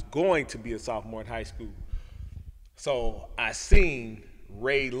 I was going to be a sophomore in high school. So I seen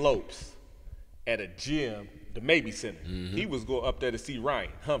Ray Lopes at a gym, the Maybe Center. He was going up there to see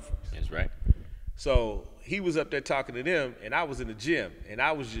Ryan Humphries. That's right. So he was up there talking to them, and I was in the gym, and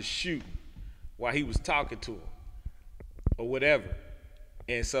I was just shooting while he was talking to him or whatever.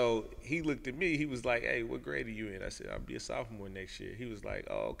 And so he looked at me. He was like, hey, what grade are you in? I said, I'll be a sophomore next year. He was like,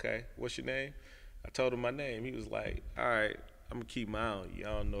 oh, okay. What's your name? I told him my name. He was like, all right, I'm going to keep my eye on you. I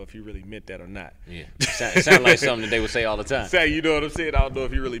don't know if he really meant that or not. Yeah. It sound like something that they would say all the time. Say, you know what I'm saying? I don't know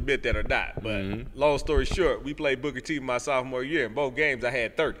if he really meant that or not. But long story short, we played Booker T my sophomore year. In both games, I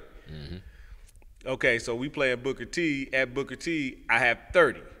had 30. Okay, so we playing Booker T. At Booker T, I have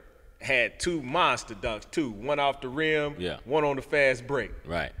 30. Had 2 monster dunks, too. One off the rim, one on the fast break.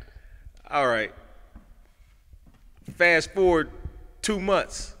 Right. All right. Fast forward 2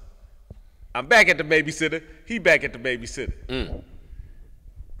 months. I'm back at the babysitter. He back at the babysitter.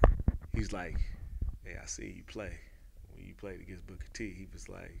 He's like, hey, I see you play. When you played against Booker T, he was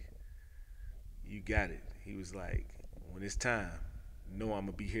like, you got it. He was like, when it's time, know I'm going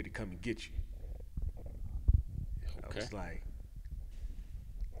to be here to come and get you. Okay. I was like,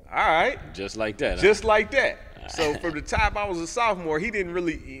 all right. Just like that. Just like that. So from the time I was a sophomore, he didn't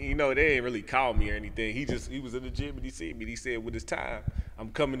really, they didn't really call me or anything. He was in the gym and he seen me. He said, when it's time,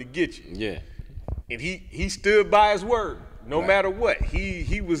 I'm coming to get you. Yeah. And he stood by his word, no matter what.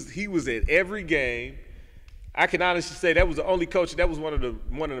 He was at every game. I can honestly say that was the only coach. That was one of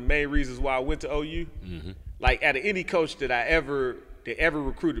the main reasons why I went to OU. Like out of any coach that ever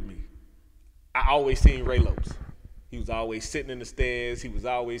recruited me, I always seen Ray Lopes. He was always sitting in the stands. He was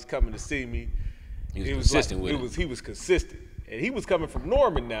always coming to see me. He was consistent with it. He was consistent. And he was coming from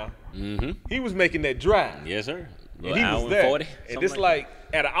Norman now. He was making that drive. Yes, sir. And he was there. 40, and it's like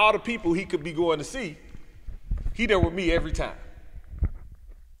out of all the people he could be going to see, he there with me every time.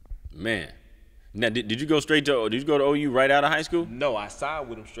 Man. Now, did you go to OU right out of high school? No, I signed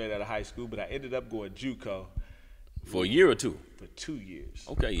with him straight out of high school, but I ended up going JUCO. For a year or two? For 2 years.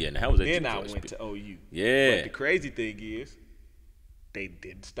 Okay, yeah. Now, how was that? Then I went to OU. Yeah. But the crazy thing is, they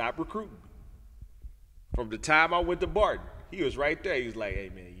didn't stop recruiting me. From the time I went to Barton, he was right there. He was like,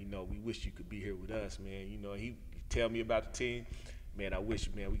 hey, man, we wish you could be here with us, man. He tell me about the team. Man, I wish,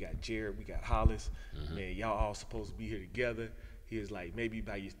 man, we got Jared, we got Hollis. Man, y'all all supposed to be here together. He was like, maybe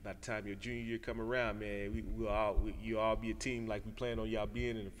by the time your junior year come around, man, you'll all be a team like we planned on y'all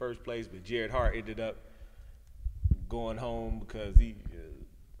being in the first place. But Jared Hart ended up going home because he,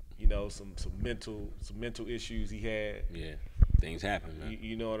 some mental issues he had. Yeah, things happen, man.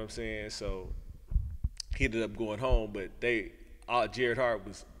 You know what I'm saying? So he ended up going home, but Jared Hart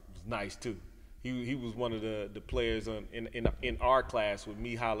was nice too. He was one of the players in our class with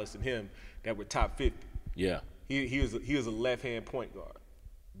me, Hollis, and him that were top 50. Yeah. He was a left-hand point guard,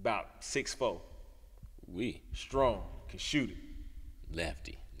 about 6'4". Strong, can shoot it.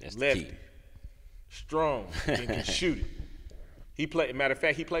 Lefty. That's Lefty. the key. Strong and can shoot it. Matter of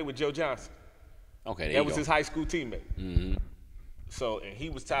fact, he played with Joe Johnson. Okay, that was his high school teammate. So, and he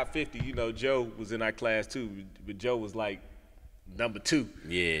was top 50. Joe was in our class too, but Joe was like number 2.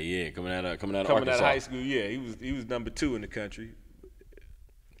 Yeah, coming out of Coming Arkansas. out of high school, yeah, he was number 2 in the country.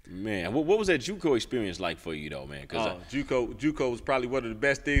 Man, what was that JUCO experience like for you though, man? JUCO was probably one of the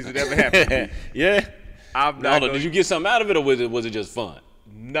best things that ever happened to me. Yeah. Did you get something out of it, or was it just fun?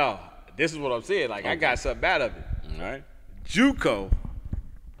 No, this is what I'm saying. Like I got something out of it. All right. JUCO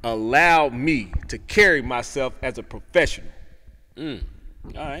allowed me to carry myself as a professional. All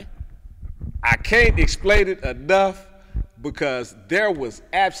right. I can't explain it enough because there was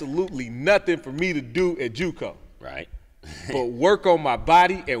absolutely nothing for me to do at JUCO. Right. But work on my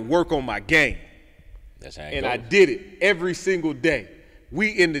body and work on my game. That's how it and goes. I did it every single day. We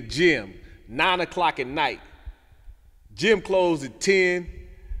in the gym, 9 o'clock at night. Gym closed at 10.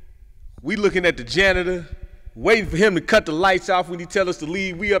 We looking at the janitor, waiting for him to cut the lights off when he tell us to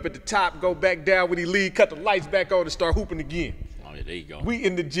leave. We up at the top, go back down when he leave, cut the lights back on and start hooping again. Oh, yeah, there you go. We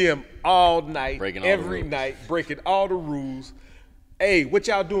in the gym all night, every night, breaking all the rules. Hey, what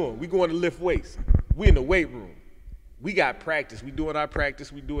y'all doing? We going to lift weights. We in the weight room. We got practice. We doing our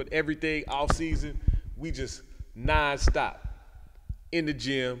practice. We doing everything off season. We just nonstop in the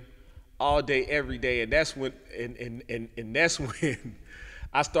gym all day, every day. And that's when and that's when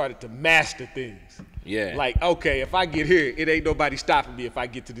I started to master things. Yeah. Like, okay, if I get here, it ain't nobody stopping me if I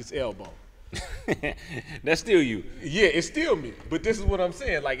get to this elbow. That's still you. Yeah, it's still me. But this is what I'm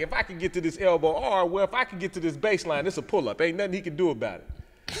saying. Like, if I can get to this elbow, or well, if I can get to this baseline, it's a pull-up. Ain't nothing he can do about it.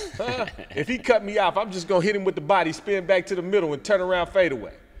 Huh? If he cut me off, I'm just gonna hit him with the body, spin back to the middle, and turn around, fade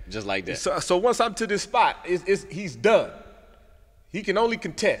away. Just like that. So once I'm to this spot, he's done. He can only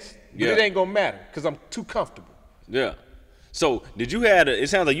contest, but it ain't gonna matter because I'm too comfortable. Yeah. So did you have? It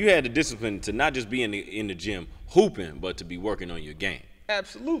sounds like you had the discipline to not just be in the gym hooping, but to be working on your game.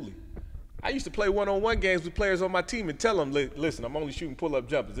 Absolutely. I used to play one-on-one games with players on my team and tell them, listen, I'm only shooting pull-up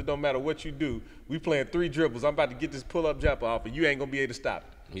jumpers. It don't matter what you do. We playing 3 dribbles. I'm about to get this pull-up jumper off, and you ain't gonna be able to stop it.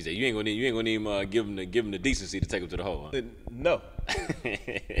 He said, "You ain't gonna even give him the decency to take him to the hole." Huh? No.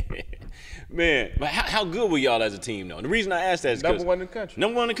 Man, but how good were y'all as a team though? And the reason I asked that is number 1 in the country.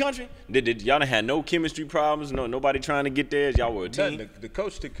 Number 1 in the country? Did y'all had no chemistry problems? Nobody trying to get there? Y'all were a team? The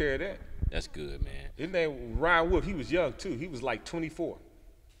coach took care of that. That's good, man. His name Ryan Wolf. He was young too. He was like 24.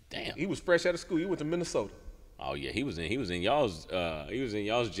 Damn. He was fresh out of school. He went to Minnesota. Oh yeah, he was in y'all's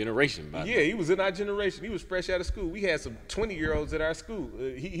generation. Yeah, he was in our generation. He was fresh out of school. We had some 20-year-olds at our school.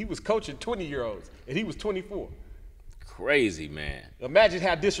 He was coaching 20-year-olds, and he was 24. Crazy, man. Imagine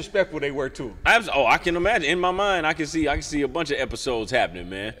how disrespectful they were to him. I can imagine. In my mind, I can see a bunch of episodes happening,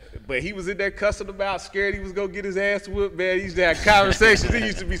 man. But he was in there cussing them out, scared he was gonna get his ass whooped, man. He used to have conversations. It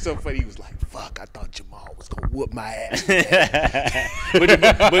used to be so funny. He was like, fuck, I thought Jamal was gonna whoop my ass.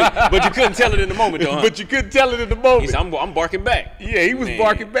 but you couldn't tell it in the moment, though, huh? But you couldn't tell it in the moment. He said, I'm barking back. Yeah, he was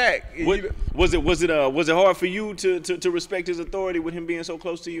barking back. Was it hard for you to respect his authority with him being so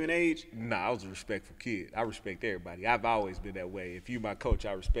close to you in age? Nah, I was a respectful kid. I respect everybody. I've always been that way. If you my coach,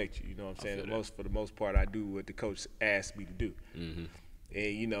 I respect you. You know what I'm saying? For the most part, I do what the coach asked me to do. Mm-hmm.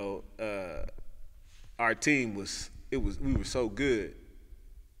 And you know, our team we were so good.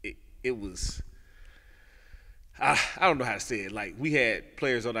 It was. I don't know how to say it. Like, we had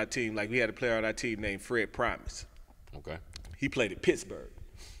players on our team. Like, we had a player on our team named Fred Promise. Okay. He played at Pittsburgh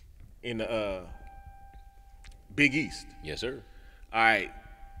in the Big East. Yes, sir. All right.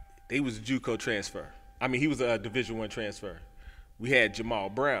 He was a JUCO transfer. I mean, he was a Division I transfer. We had Jamal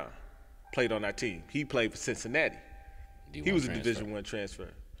Brown played on our team. He played for Cincinnati. He was a Division I transfer.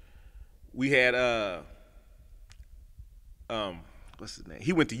 We had what's his name?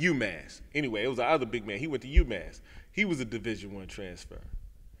 He went to UMass. Anyway, it was our other big man. He went to UMass. He was a Division I transfer.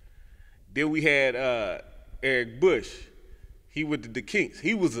 Then we had Eric Bush. He went to the Kings.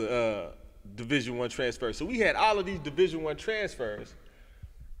 He was a Division I transfer. So we had all of these Division I transfers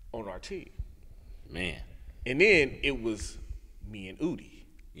on our team. Man. And then it was me and Udi.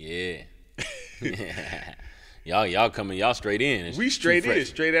 Yeah. y'all straight in. We straight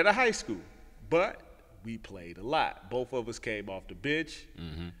straight out of high school. But we played a lot. Both of us came off the bench.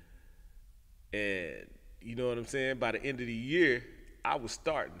 Mm-hmm. And you know what I'm saying? By the end of the year, I was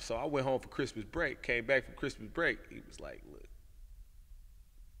starting. So I went home for Christmas break, came back from Christmas break. He was like, look,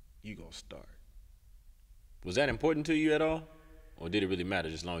 you gonna start. Was that important to you at all? Or did it really matter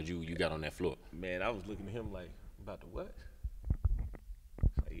just as long as you got on that floor? Man, I was looking at him like, about to what?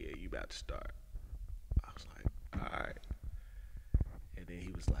 Like, yeah, you about to start. I was like, all right. And then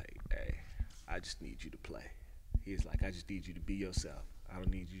he was like, hey, I just need you to play. He was like, I just need you to be yourself. I don't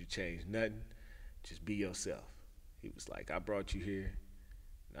need you to change nothing. Just be yourself. He was like, I brought you here,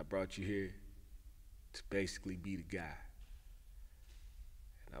 and I brought you here to basically be the guy.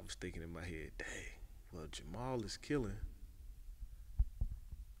 And I was thinking in my head, dang, well, Jamal is killing.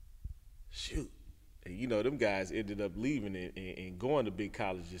 Shoot. And you know, them guys ended up leaving and going to big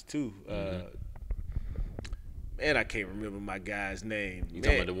colleges too. Mm-hmm. Man, I can't remember my guy's name. You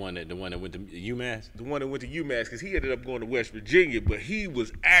talking about the one that went to UMass? The one that went to UMass, because he ended up going to West Virginia, but he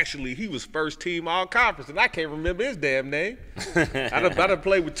was first team all conference, and I can't remember his damn name. I done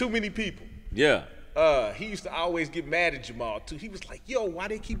played with too many people. Yeah. He used to always get mad at Jamal too. He was like, "Yo, why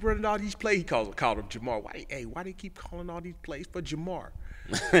they keep running all these plays?" He called him Jamar. Why they keep calling all these plays for Jamar?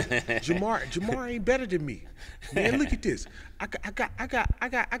 Jamar ain't better than me. Man, look at this. I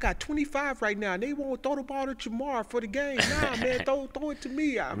got 25 right now, and they won't throw the ball to Jamar for the game. Nah, man, throw it to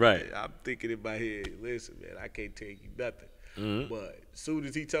me. Right. I'm thinking in my head, listen, man, I can't tell you nothing. Mm-hmm. But as soon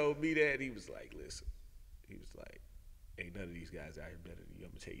as he told me that, he was like, listen. He was like, ain't none of these guys out here better than you.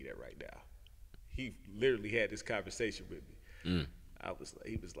 I'm gonna tell you that right now. He literally had this conversation with me.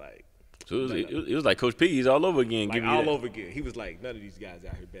 He was like. So it was like Coach Piggy's all over again. Like all over again. He was like, none of these guys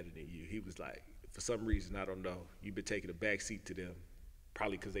out here better than you. He was like, for some reason, I don't know, you've been taking a back seat to them,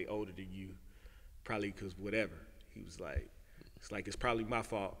 probably because they older than you, probably because whatever. He was like, it's probably my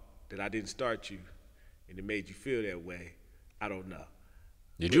fault that I didn't start you and it made you feel that way. I don't know.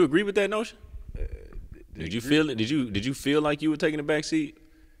 Did you agree with that notion? Did you feel it? Did you feel like you were taking a back seat?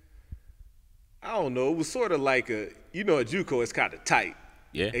 I don't know. It was sort of like at JUCO, it's kind of tight.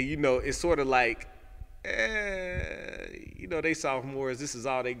 Yeah. And, it's sort of like, they sophomores, this is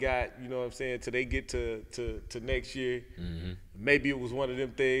all they got, you know what I'm saying, till they get to next year. Mm-hmm. Maybe it was one of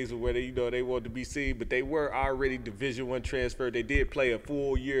them things where they wanted to be seen, but they were already Division I transferred. They did play a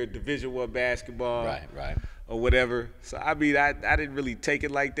full year of Division I basketball. Right. Or whatever. So, I didn't really take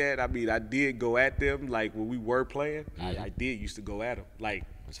it like that. I did go at them, like, when we were playing. Mm-hmm. I did used to go at them. Like,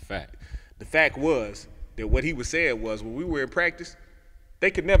 that's a fact. The fact was that what he was saying was when we were in practice,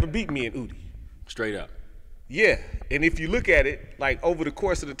 they could never beat me and Udi. Straight up. Yeah, and if you look at it, like over the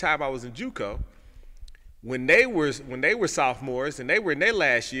course of the time I was in JUCO, when they were sophomores and they were in their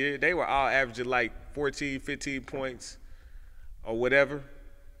last year, they were all averaging like 14, 15 points or whatever.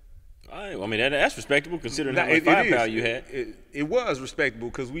 I mean that's respectable considering how much firepower you had. It was respectable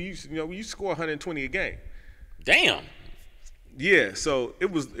because we used to score 120 a game. Damn. Yeah, so it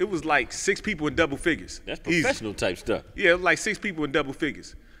was like 6 people in double figures. That's professional type stuff. Yeah, it was like 6 people in double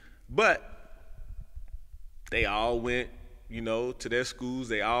figures. But they all went, to their schools.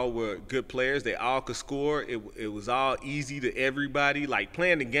 They all were good players. They all could score. It was all easy to everybody. Like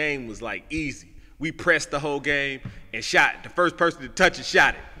playing the game was like easy. We pressed the whole game and shot. The first person to touch it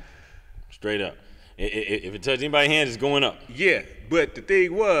shot it. Straight up. If it touched anybody's hands, it's going up. Yeah, but the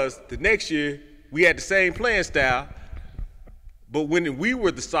thing was, the next year we had the same playing style. But when we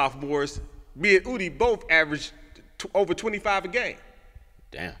were the sophomores, me and Udi both averaged over 25 a game.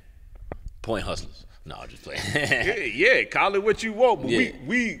 Damn. Point hustlers. No, I'm just playing. yeah, call it what you want, but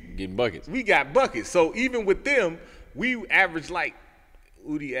we getting buckets. We got buckets. So even with them, we averaged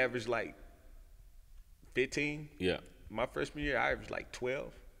Udi averaged like 15. Yeah. My freshman year, I averaged like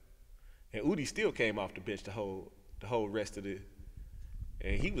 12. And Udi still came off the bench the whole rest of the.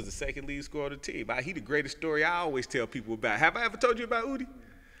 And he was the second lead scorer of the team. He the greatest story I always tell people about. Have I ever told you about Udi?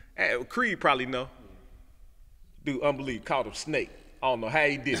 Creed probably know. Dude, unbelievable. Called him Snake. I don't know how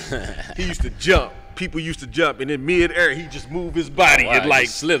he did it. He used to jump. People used to jump, and in mid-air, he just moved his body and like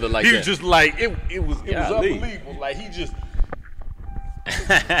slither like that. He was just like it was unbelievable. Like he just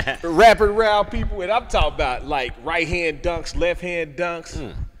wrapping around people, and I'm talking about like right hand dunks, left hand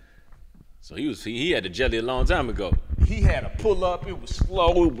dunks. So he had the jelly a long time ago. He had a pull up. It was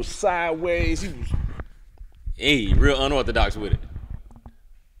slow. It was sideways. He real unorthodox with it.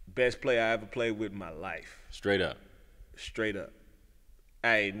 Best player I ever played with in my life. Straight up.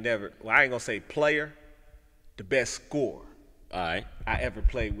 I ain't gonna say player, the best scorer all right, I ever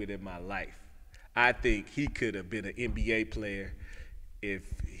played with in my life. I think he could have been an NBA player if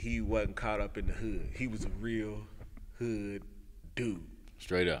he wasn't caught up in the hood. He was a real hood dude.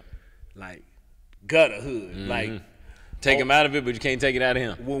 Straight up. Like, gutter hood. Mm-hmm. Like, take him out of it, but you can't take it out of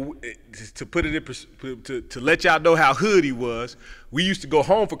him. Well, to put it in to let y'all know how hood he was, we used to go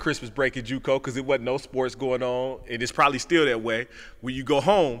home for Christmas break at JUCO because there wasn't no sports going on, and it's probably still that way. When you go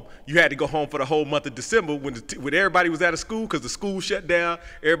home, you had to go home for the whole month of December when everybody was out of school because the school shut down.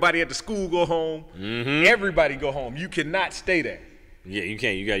 Everybody at the school go home. Mm-hmm. Everybody go home. You cannot stay there. Yeah, you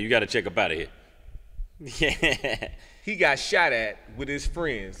can't. You got to check up out of here. Yeah. He got shot at with his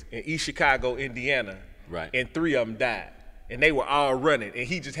friends in East Chicago, Indiana. Right. And 3 of them died. And they were all running, and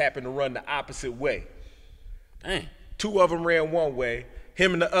he just happened to run the opposite way. Dang. 2 of them ran one way.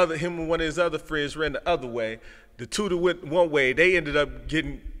 Him and one of his other friends ran the other way. The 2 that went one way, they ended up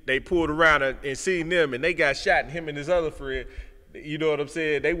they pulled around and seen them, and they got shot. And him and his other friend, you know what I'm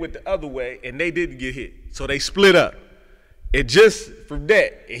saying? They went the other way, and they didn't get hit. So they split up. And just from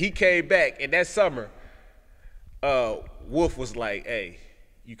that, he came back, and that summer, Wolf was like, hey,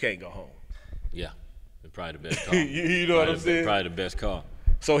 you can't go home. Yeah. Probably the best call. You know what I'm saying? Probably the best call.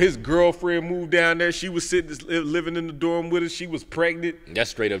 So his girlfriend moved down there. She was living in the dorm with us. She was pregnant. That's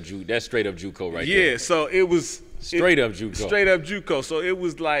straight up JUCO right there. Yeah, so it was straight up JUCO. Straight up JUCO. So it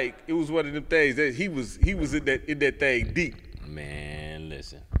was like one of them things that he was in that thing deep. Man,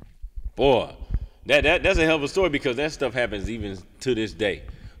 listen, boy, that's a hell of a story because that stuff happens even to this day.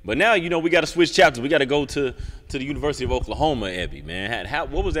 But now, we got to switch chapters. We got to go to the University of Oklahoma, Ebi, man.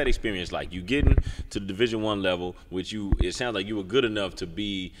 What was that experience like? You getting to the Division I level, which it sounds like you were good enough to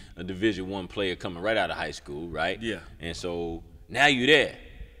be a Division I player coming right out of high school, right? Yeah. And so now you're there.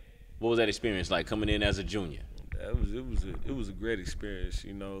 What was that experience like coming in as a junior? It was a great experience.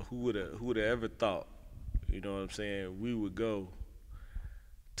 Who would have ever thought? You know what I'm saying? We would go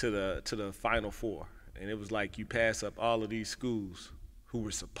to the Final Four, and it was like you pass up all of these schools who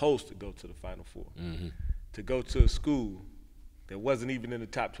were supposed to go to the Final Four, to go to a school that wasn't even in the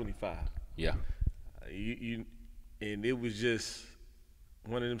top 25. Yeah. And it was just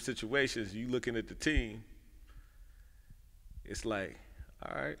one of them situations, you looking at the team, it's like,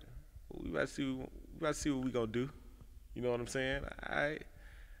 all right, well, we about to see what we gonna do. You know what I'm saying? I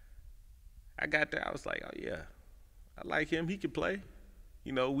got there. I was like, oh yeah, I like him. He can play.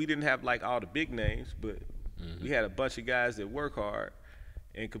 You know, we didn't have like all the big names, but we had a bunch of guys that work hard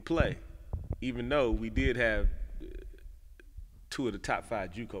and could play. Even though we did have 2 of the top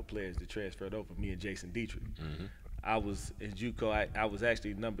 5 JUCO players that transferred over, me and Jason Dietrich. I was in JUCO. I was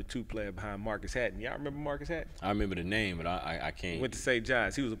actually number 2 player behind Marcus Hatton. Y'all remember Marcus Hatton? I remember the name, but I can't. Went to St.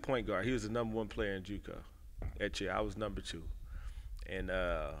 John's. He was a point guard. He was the number 1 player in JUCO that year. I was number 2, and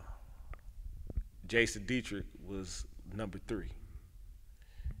Jason Dietrich was number 3,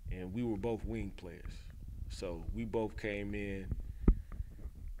 and we were both wing players. So we both came in,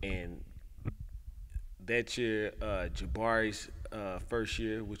 and that year, Jabari's first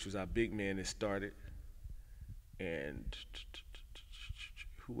year, which was our big man that started, and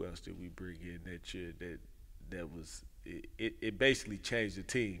who else did we bring in that year that was it basically changed the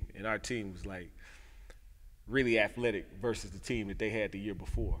team, and our team was like really athletic versus the team that they had the year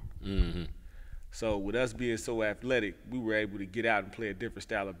before. So with us being so athletic, we were able to get out and play a different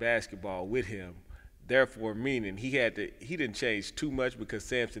style of basketball with him. Therefore, meaning he didn't change too much because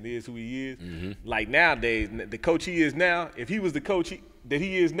Sampson is who he is. Like nowadays, the coach he is now, if he was the coach that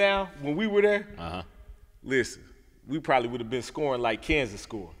he is now when we were there, listen, we probably would have been scoring like Kansas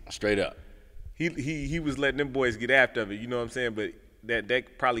scored. Straight up. He was letting them boys get after it, you know what I'm saying? But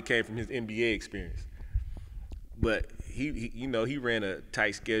that probably came from his NBA experience. But he ran a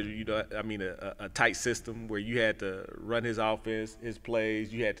tight schedule, a tight system where you had to run his offense, his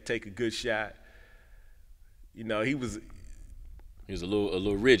plays, you had to take a good shot. You know, he was a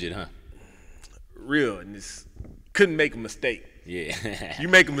little rigid, huh? Real, and just couldn't make a mistake. Yeah. You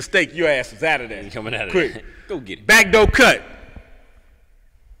make a mistake, your ass was out of there. You coming out of quick. there. Go get it. Backdoor cut.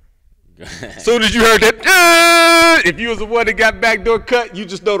 Soon as you heard that, if you was the one that got backdoor cut, you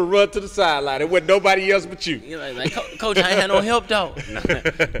just know to run to the sideline. It wasn't nobody else but you. You're like Coach, I ain't had no help, though.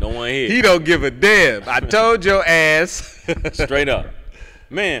 Don't want to hear. He don't give a damn. I told your ass. Straight up.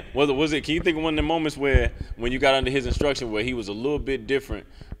 Man, was it? Can you think of one of the moments where when you got under his instruction where he was a little bit different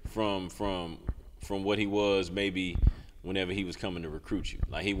from what he was maybe whenever he was coming to recruit you?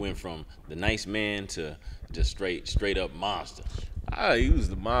 Like he went from the nice man to just straight up monster. He was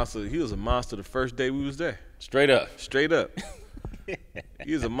the monster. He was a monster the first day we was there. Straight up. Straight up.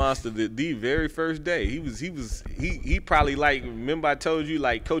 He was a monster the very first day. He probably like, remember I told you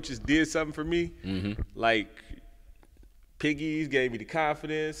like coaches did something for me? Like Piggies gave me the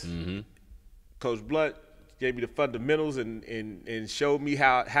confidence. Coach Blunt gave me the fundamentals and showed me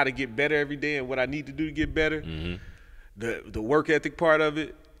how to get better every day and what I need to do to get better. The work ethic part of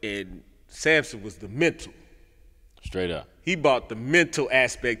it, and Sampson was the mental. Straight up. He brought the mental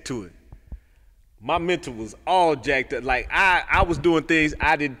aspect to it. My mental was all jacked up. Like I was doing things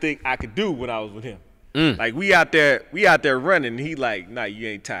I didn't think I could do when I was with him. Like we out there running, and he like, nah, you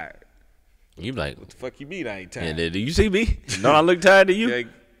ain't tired. You like, what the fuck you mean I ain't tired? Yeah, do you see me? Don't I look tired to you?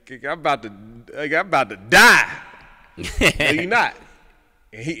 I'm about to die. No, you're not.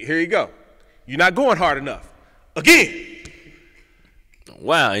 And here you go. You're not going hard enough. Again.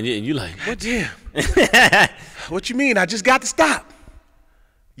 Wow, and you like, what? Damn. What you mean? I just got to stop.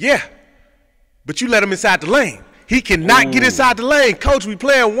 Yeah, but you let him inside the lane. He cannot get inside the lane. Coach, we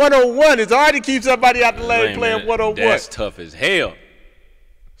playing 1-on-1. It's hard to keep somebody out the lane playing 1-on-1. That's tough as hell.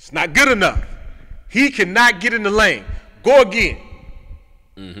 It's not good enough. He cannot get in the lane. Go again.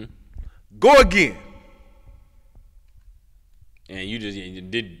 Go again. And you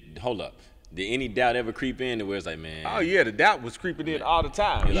did, hold up. Did any doubt ever creep in to where it's like, man? Oh, yeah, the doubt was creeping in all the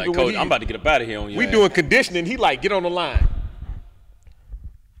time. You're like, Coach, I'm about to get up out of here on you. We doing conditioning. He like, get on the line.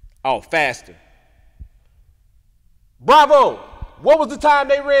 Oh, faster. Bravo. What was the time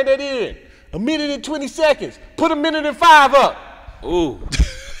they ran that in? 1 minute and 20 seconds. Put 1 minute and 5 up. Ooh.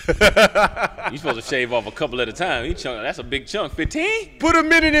 You supposed to shave off a couple at a time. That's a big chunk. 15? Put 1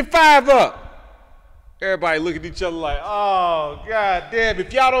 minute and 5 up. Everybody look at each other like, oh, God damn.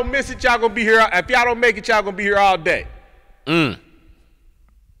 If y'all don't miss it, y'all going to be here. If y'all don't make it, y'all going to be here all day.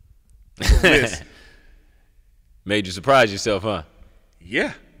 Made you surprise yourself, huh?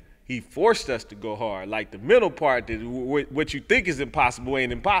 Yeah. He forced us to go hard. Like the mental part, that what you think is impossible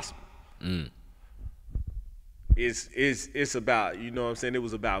ain't impossible. It's about, you know what I'm saying? It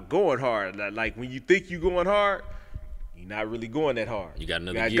was about going hard. Like when you think you going hard, you're not really going that hard. You got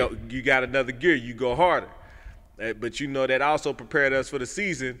another gear. You got another gear. You go harder. But you know that also prepared us for the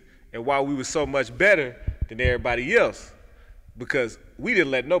season and why we were so much better than everybody else, because we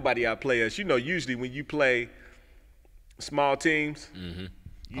didn't let nobody outplay us. You know, usually when you play small teams.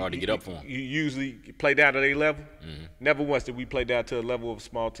 Hard to get up for them. You usually play down to their level. Never once did we play down to a level of a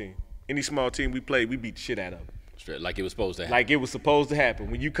small team. Any small team we played, we beat the shit out of them. Straight, like it was supposed to happen. Like it was supposed to happen.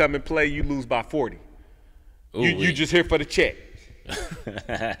 When you come and play, you lose by 40. You just here for the check.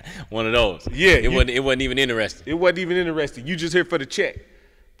 One of those. Yeah. It wasn't even interesting. It wasn't even interesting. You just here for the check.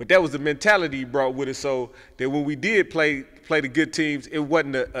 But that was the mentality he brought with us, so that when we did play the good teams, it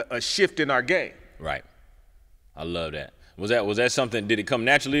wasn't a shift in our game. Right. I love that. Was that something? Did it come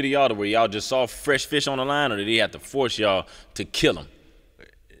naturally to y'all, to where y'all just saw fresh fish on the line, or did he have to force y'all to kill them?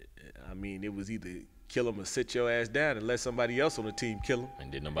 I mean, it was either kill them or sit your ass down and let somebody else on the team kill them.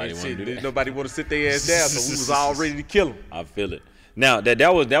 And did nobody want to do that? Nobody want to sit their ass down, so we was all ready to kill them. I feel it. Now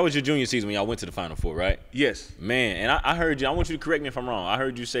that was your junior season when y'all went to the Final Four, right? Yes. Man, and I heard you. I want you to correct me if I'm wrong. I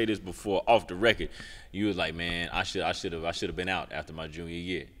heard you say this before off the record. You was like, man, I should have been out after my junior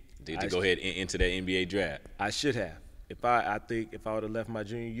year to go ahead into that NBA draft. I should have. I think if I would have left my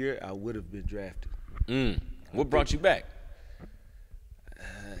junior year, I would have been drafted. What brought you back?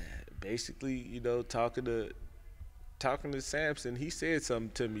 Basically, you know, talking to Sampson, he said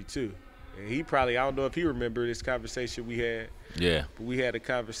something to me too. And he probably, I don't know if he remembered this conversation we had. Yeah. But we had a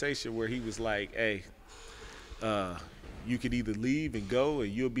conversation where he was like, hey, you could either leave and go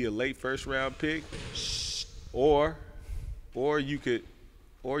and you'll be a late first round pick, or you could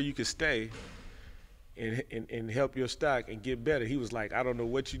stay and help your stock and get better. He was like, I don't know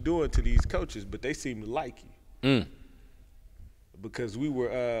what you're doing to these coaches, but they seem to like you. Because we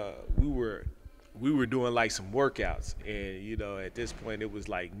were doing like some workouts, and you know, at this point it was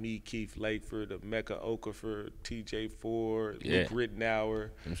like me, Keith Lakeford, Mecca Okafor, T.J. Ford, Luke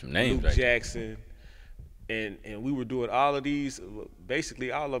Rittenauer, some names Luke Jackson, and we were doing all of these.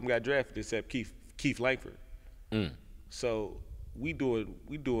 Basically, all of them got drafted except Keith Langford. So we doing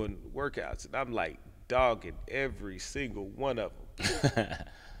workouts, and I'm like dogging every single one of them.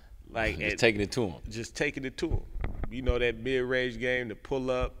 Like just taking it to him. Just taking it to him. You know, that mid-range game, the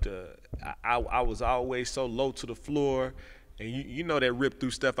pull-up, I was always so low to the floor. And you know that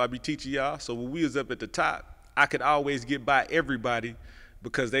rip-through stuff I be teaching y'all. So when we was up at the top, I could always get by everybody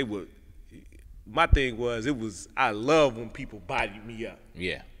because they would – my thing was I love when people bodied me up.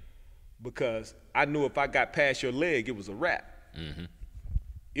 Yeah. Because I knew if I got past your leg, it was a wrap.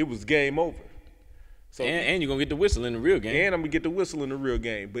 It was game over. So, and you're going to get the whistle in the real game. And I'm going to get the whistle in the real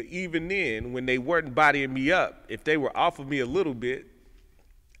game. But even then, when they weren't bodying me up, if they were off of me a little bit,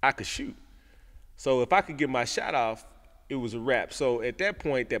 I could shoot. So if I could get my shot off, it was a wrap. So at that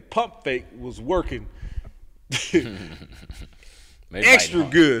point, that pump fake was working extra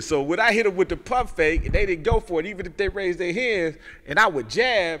good. So when I hit them with the pump fake, they didn't go for it, even if they raised their hands, and I would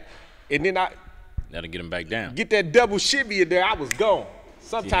jab, and then that'll get them back down. Get that double shimmy in there, I was gone.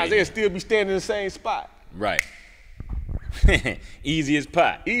 Sometimes they'll still be standing in the same spot. Right. Easy as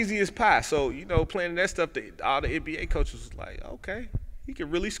pie. Easy as pie. So, you know, playing that stuff, all the NBA coaches was like, okay, he can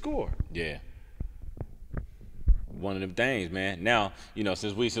really score. Yeah. One of them things, man. Now, you know,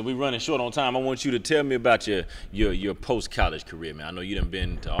 since we running short on time, I want you to tell me about your post-college career, man. I know you done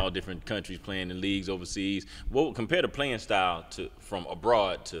been to all different countries playing in leagues overseas. What compare the playing style from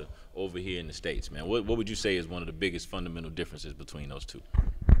abroad to over here in the States, man? What would you say is one of the biggest fundamental differences between those two?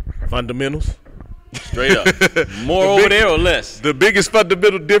 Fundamentals. Straight up. More over there or less? The biggest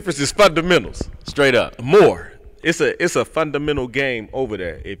fundamental difference is fundamentals. Straight up. More. It's a fundamental game over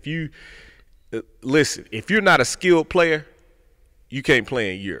there. If you listen, if you're not a skilled player, you can't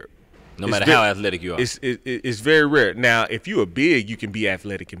play in Europe. No matter how athletic you are. It's very rare. Now, if you're big, you can be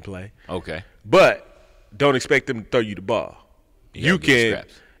athletic and play. Okay. But don't expect them to throw you the ball. You can.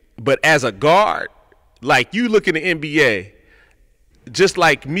 But as a guard, like you look in the NBA, just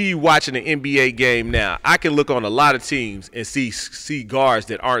like me watching an NBA game now, I can look on a lot of teams and see guards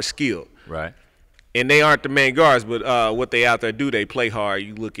that aren't skilled. Right. And they aren't the main guards, but what they out there do, they play hard.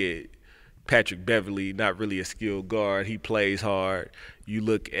 You look at Patrick Beverly, not really a skilled guard. He plays hard. You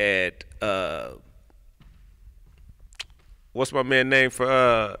look at what's my man name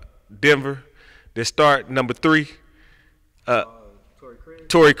for Denver? They start number 3.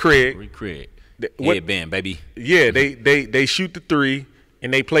 Torrey Craig. Headband, baby. Yeah, they shoot the 3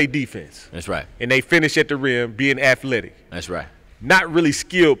 and they play defense. That's right. And they finish at the rim being athletic. That's right. Not really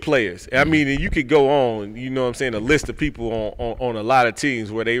skilled players. I mean, you could go on, you know what I'm saying, a list of people on a lot of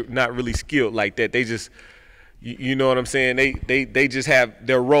teams where they're not really skilled like that. They just, you know what I'm saying, they just have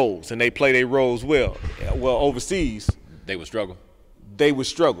their roles and they play their roles well. Well, overseas. They would struggle. They would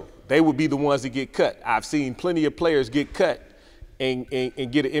struggle. They would be the ones that get cut. I've seen plenty of players get cut and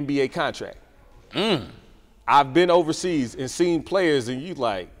get an NBA contract. I've been overseas and seen players and you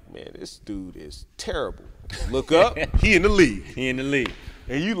like, man, this dude is terrible. Look up, he in the league. He in the league.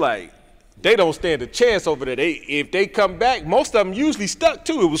 And you like, they don't stand a chance over there. If they come back, most of them usually stuck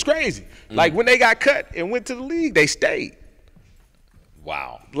too. It was crazy. Like when they got cut and went to the league, they stayed.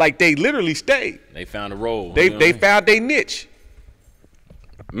 Wow. Like they literally stayed. They found a role. They found their niche.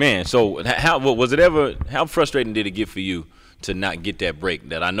 Man, so how frustrating did it get for you to not get that break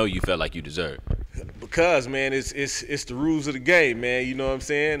that I know you felt like you deserved? Because, man, it's the rules of the game, man. You know what I'm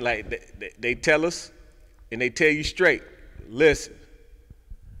saying? Like they tell us and they tell you straight, listen,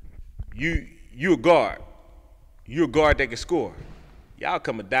 you a guard. You a guard that can score. Y'all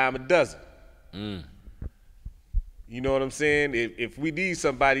come a dime a dozen. You know what I'm saying? If we need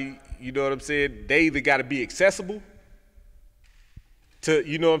somebody, you know what I'm saying, they either got to be accessible to,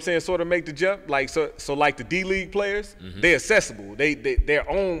 you know what I'm saying, sort of make the jump. Like so like the D League players, they're accessible. They're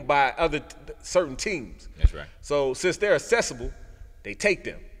owned by other certain teams. That's right. So since they're accessible, they take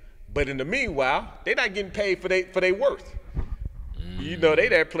them. But in the meanwhile, they're not getting paid for their worth. You know, they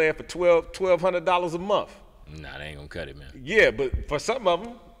there playing for $1,200 a month. Nah, they ain't gonna cut it, man. Yeah, but for some of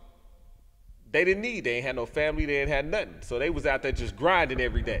them, they didn't need. They ain't had no family. They ain't had nothing. So they was out there just grinding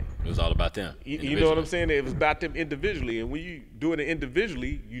every day. It was all about them. You know what I'm saying? It was about them individually. And when you doing it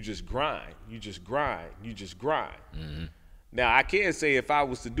individually, you just grind. You just grind. You just grind. Now, I can say if I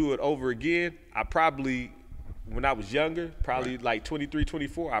was to do it over again, I probably, when I was younger, probably like 23,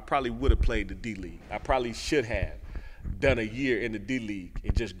 24, I probably would have played the D League. I probably should have done a year in the D League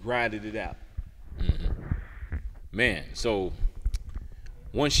and just grinded it out. Man, so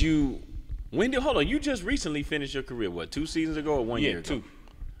hold on, you just recently finished your career, what, 2 seasons ago or 1 year ago?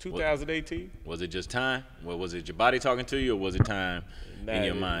 2018. Was it just time? Well, was it your body talking to you, or was it time in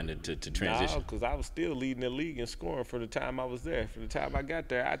your mind to transition? No, because I was still leading the league in scoring for the time I was there. For the time I got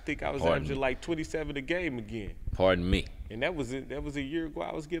there, I think I was averaging like 27 a game again. Pardon me. And that was a year ago.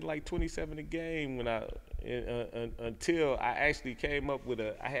 I was getting like 27 a game when until I actually came up with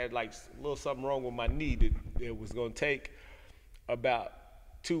I had like a little something wrong with my knee that was going to take about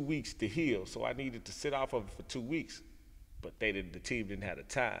 2 weeks to heal. So I needed to sit off of it for 2 weeks. But the team didn't have the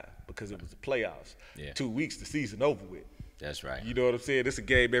time because it was the playoffs. Yeah. 2 weeks, the season over with. That's right. You know what I'm saying? It's a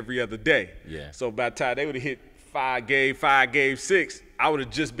game every other day. Yeah. So by the time they would have hit 5 game 6, I would have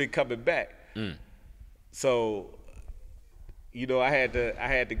just been coming back. So, you know, I had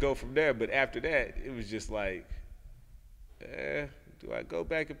to go from there. But after that, it was just like, do I go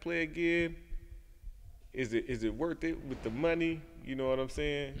back and play again? Is it worth it with the money? You know what I'm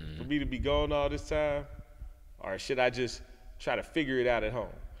saying? For me to be gone all this time? Or should I just try to figure it out at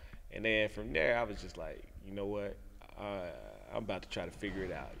home? And then from there, I was just like, you know what? I'm about to try to figure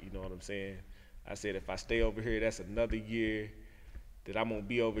it out. You know what I'm saying? I said, if I stay over here, that's another year that I'm going to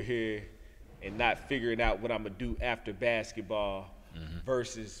be over here and not figuring out what I'm going to do after basketball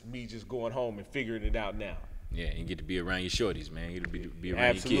versus me just going home and figuring it out now. Yeah, and get to be around your shorties, man. You get to be around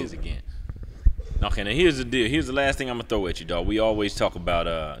Absolutely. your kids again. Okay, now here's the deal. Here's the last thing I'm going to throw at you, dog. We always talk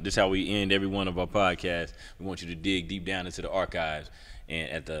about this is how we end every one of our podcasts. We want you to dig deep down into the archives.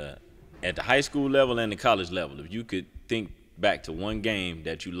 And at the high school level and the college level, if you could think back to one game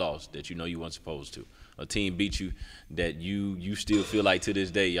that you lost that you know you weren't supposed to, a team beat you that you still feel like to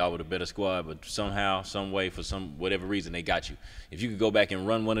this day y'all were the better squad, but somehow, some way, for whatever reason, they got you. If you could go back and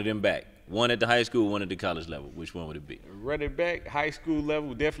run one of them back, one at the high school, one at the college level, which one would it be? Running back, high school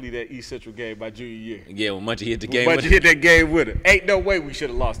level, definitely that East Central game my junior year. Yeah, when Munchie hit the game. Munchie hit that game with her. Ain't no way we should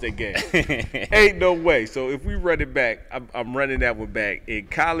have lost that game. Ain't no way. So if we run it back, I'm running that one back. In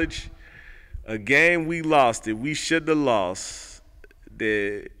college, a game we lost that we shouldn't have lost,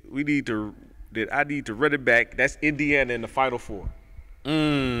 that I need to run it back. That's Indiana in the Final Four.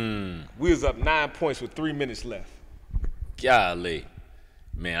 We was up 9 points with 3 minutes left. Golly.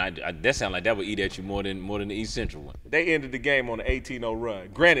 Man, that sounds like that would eat at you more than the East Central one. They ended the game on an 18-0 run.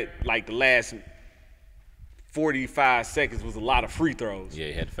 Granted, like the last 45 seconds was a lot of free throws. Yeah,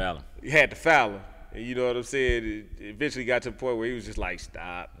 you had to foul him. You had to foul him. And you know what I'm saying? It eventually got to the point where he was just like,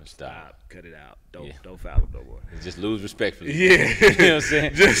 stop, cut it out. Don't foul him no more. Just lose respectfully. Yeah. You know what I'm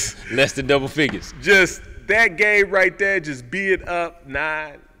saying? Just less than double figures. Just that game right there, just being up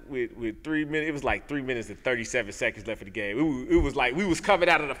 9 with 3 minutes. It was like 3 minutes and 37 seconds left of the game. It was like we was coming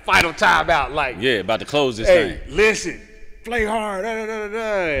out of the final timeout like, yeah, about to close this thing. thing. Listen, play hard.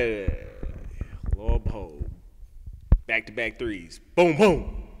 Lo and behold, back-to-back threes. Boom,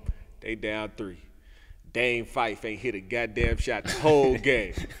 boom. They down 3. Dame Fife ain't hit a goddamn shot the whole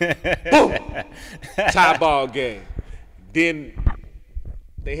game. Boom! Tie ball game. Then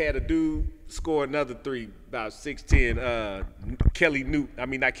they had a dude score another 3, about 6'10",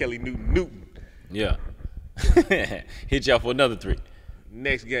 Newton. Yeah. Hit y'all for another 3.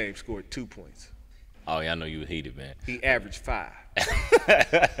 Next game, scored 2 points. Oh, yeah, I know you was heated, man. He averaged 5.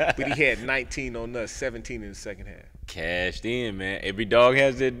 But he had 19 on us, 17 in the second half. Cashed in, man. Every dog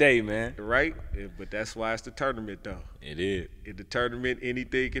has their day, man. Right? But that's why it's the tournament, though. It is. In the tournament,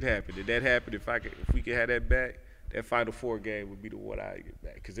 anything could happen. If that happened, if we could have that back, that Final Four game would be the one I get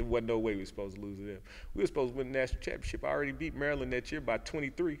back. Because there wasn't no way we were supposed to lose to them. We were supposed to win the national championship. I already beat Maryland that year by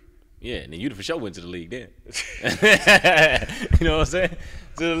 23. Yeah, and then you for sure went to the league then. You know what I'm saying?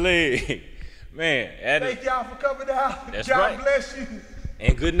 To the league. Man. Thank y'all for coming out. That's God right. bless you.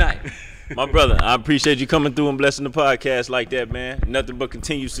 And good night. My brother, I appreciate you coming through and blessing the podcast like that, man. Nothing but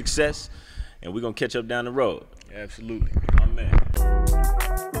continued success. And we're going to catch up down the road. Absolutely. My man.